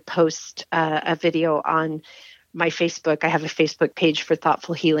ready to post a video on my Facebook. I have a Facebook page for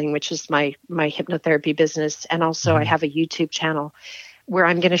Thoughtful Healing, which is my hypnotherapy business. And also I have a YouTube channel where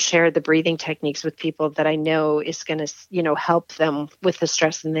I'm going to share the breathing techniques with people that I know is going to, help them with the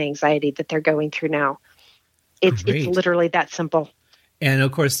stress and the anxiety that they're going through now. It's literally that simple. And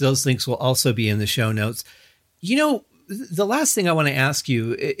of course, those links will also be in the show notes. The last thing I want to ask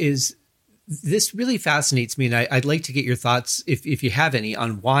you is, this really fascinates me, and I'd like to get your thoughts, if you have any,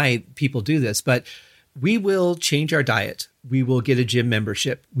 on why people do this. But we will change our diet. We will get a gym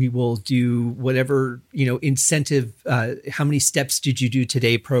membership. We will do whatever, incentive. How many steps did you do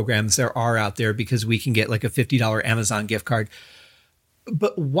today programs there are out there, because we can get like a $50 Amazon gift card.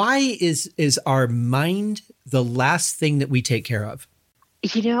 But why is our mind the last thing that we take care of?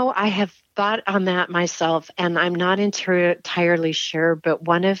 I have thought on that myself, and I'm not entirely sure. But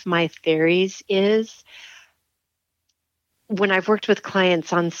one of my theories is, when I've worked with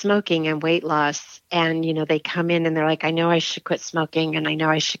clients on smoking and weight loss, and, they come in and they're like, I know I should quit smoking, and I know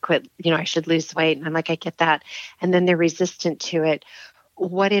I should quit, I should lose weight. And I'm like, I get that. And then they're resistant to it.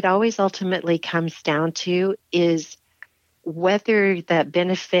 What it always ultimately comes down to is whether that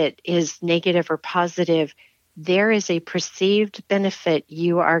benefit is negative or positive, there is a perceived benefit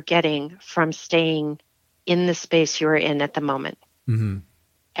you are getting from staying in the space you are in at the moment. Mm-hmm.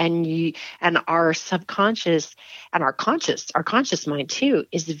 And our subconscious and our conscious mind too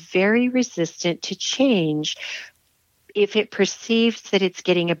is very resistant to change if it perceives that it's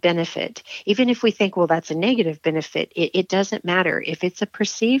getting a benefit. Even if we think, well, that's a negative benefit, it doesn't matter. If it's a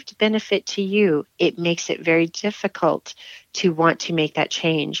perceived benefit to you, it makes it very difficult to want to make that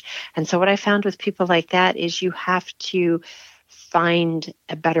change. And so what I found with people like that is you have to find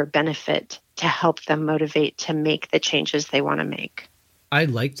a better benefit to help them motivate to make the changes they want to make. I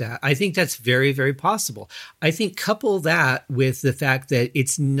like that. I think that's very, very possible. I think couple that with the fact that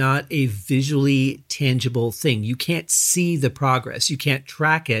it's not a visually tangible thing. You can't see the progress. You can't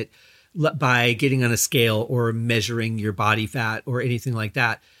track it by getting on a scale or measuring your body fat or anything like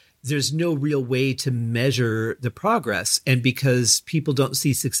that. There's no real way to measure the progress. And because people don't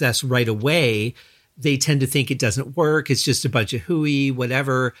see success right away, they tend to think it doesn't work. It's just a bunch of hooey,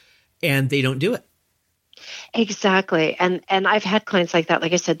 whatever, and they don't do it. Exactly. And I've had clients like that.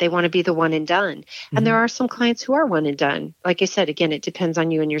 Like I said, they want to be the one and done. And there are some clients who are one and done. Like I said, again, it depends on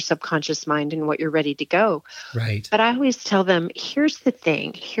you and your subconscious mind and what you're ready to go. Right. But I always tell them, here's the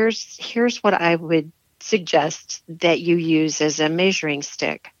thing. Here's what I would suggest that you use as a measuring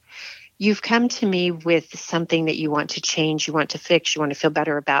stick. You've come to me with something that you want to change, you want to fix, you want to feel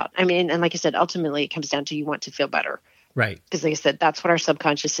better about. I mean, and like I said, ultimately it comes down to you want to feel better. Right. Because like I said, that's what our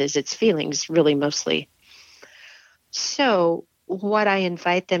subconscious is. It's feelings, really, mostly. So what I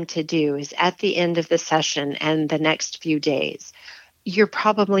invite them to do is, at the end of the session and the next few days, you're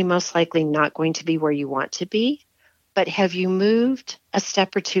probably most likely not going to be where you want to be, but have you moved a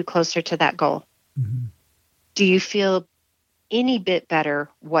step or two closer to that goal? Mm-hmm. Do you feel any bit better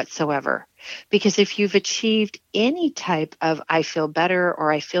whatsoever? Because if you've achieved any type of I feel better, or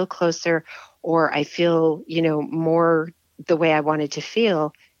I feel closer, or I feel, more the way I wanted to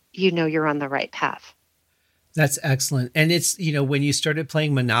feel, you're on the right path. That's excellent. And it's, when you started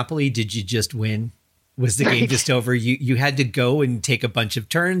playing Monopoly, did you just win? Was the game just over? You had to go and take a bunch of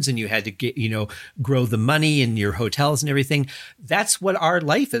turns, and you had to get, grow the money in your hotels and everything. That's what our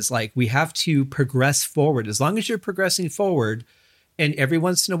life is like. We have to progress forward. As long as you're progressing forward, and every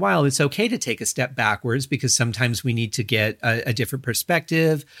once in a while, it's okay to take a step backwards, because sometimes we need to get a different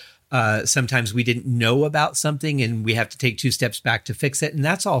perspective. Sometimes we didn't know about something and we have to take 2 steps back to fix it. And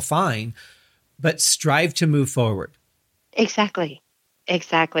that's all fine. But strive to move forward. Exactly.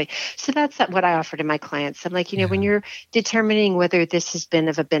 So that's what I offer to my clients. I'm like, when you're determining whether this has been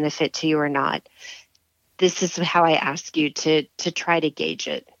of a benefit to you or not, this is how I ask you to try to gauge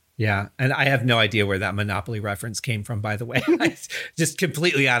it. Yeah. And I have no idea where that Monopoly reference came from, by the way. Just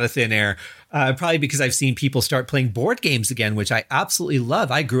completely out of thin air. Probably because I've seen people start playing board games again, which I absolutely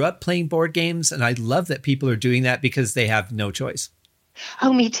love. I grew up playing board games, and I love that people are doing that because they have no choice.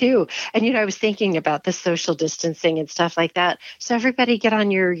 Oh, me too. And, I was thinking about the social distancing and stuff like that. So everybody get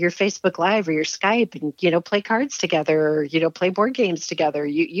on your Facebook Live or your Skype and, play cards together, or, play board games together.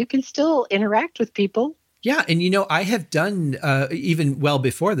 You can still interact with people. Yeah. And, I have done, even well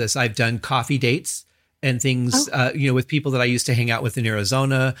before this, I've done coffee dates and things, with people that I used to hang out with in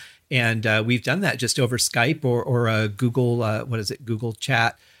Arizona. And we've done that just over Skype or Google, Google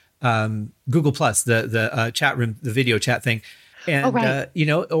Chat, Google Plus, the chat room, the video chat thing. And,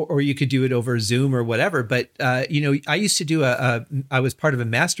 or you could do it over Zoom or whatever. But, I used to do I was part of a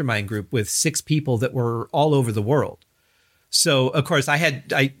mastermind group with 6 people that were all over the world. So, of course,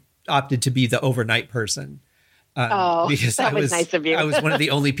 I opted to be the overnight person. Because that was nice of you. I was one of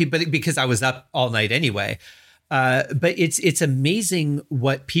the only people, because I was up all night anyway. But it's amazing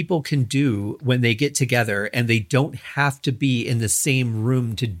what people can do when they get together, and they don't have to be in the same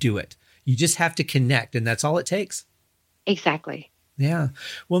room to do it. You just have to connect, and that's all it takes. Exactly. Yeah.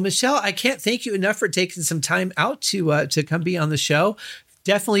 Well, Machelle, I can't thank you enough for taking some time out to come be on the show.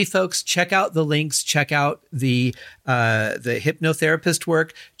 Definitely, folks, check out the links. Check out the hypnotherapist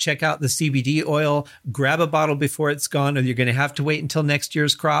work. Check out the CBD oil. Grab a bottle before it's gone, or you're going to have to wait until next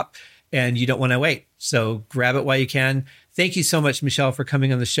year's crop, and you don't want to wait. So grab it while you can. Thank you so much, Machelle, for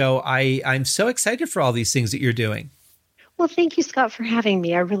coming on the show. I'm so excited for all these things that you're doing. Well, thank you, Scott, for having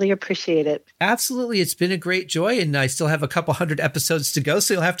me. I really appreciate it. Absolutely. It's been a great joy, and I still have a couple hundred episodes to go,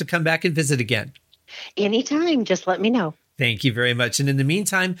 so you'll have to come back and visit again. Anytime. Just let me know. Thank you very much. And in the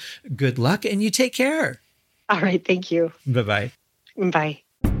meantime, good luck, and you take care. All right. Thank you. Bye-bye. Bye.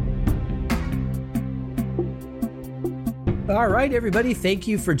 All right, everybody. Thank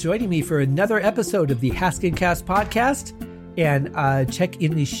you for joining me for another episode of the Haskincast podcast. And check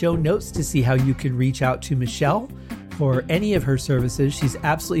in the show notes to see how you can reach out to Machelle for any of her services. She's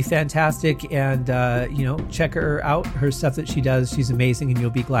absolutely fantastic, and check her out, her stuff that she does. She's amazing, and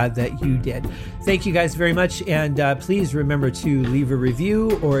you'll be glad that you did. Thank you guys very much, and please remember to leave a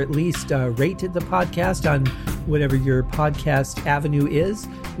review, or at least rate the podcast on whatever your podcast avenue is,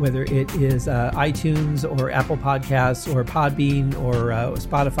 whether it is iTunes or Apple Podcasts or Podbean or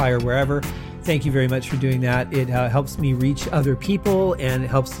Spotify or wherever. Thank you very much for doing that. It helps me reach other people, and it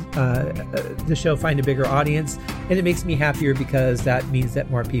helps the show find a bigger audience. And it makes me happier, because that means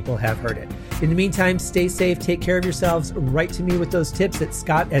that more people have heard it. In the meantime, stay safe, take care of yourselves. Write to me with those tips at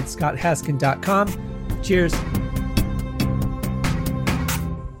scott@scotthaskin.com. Cheers.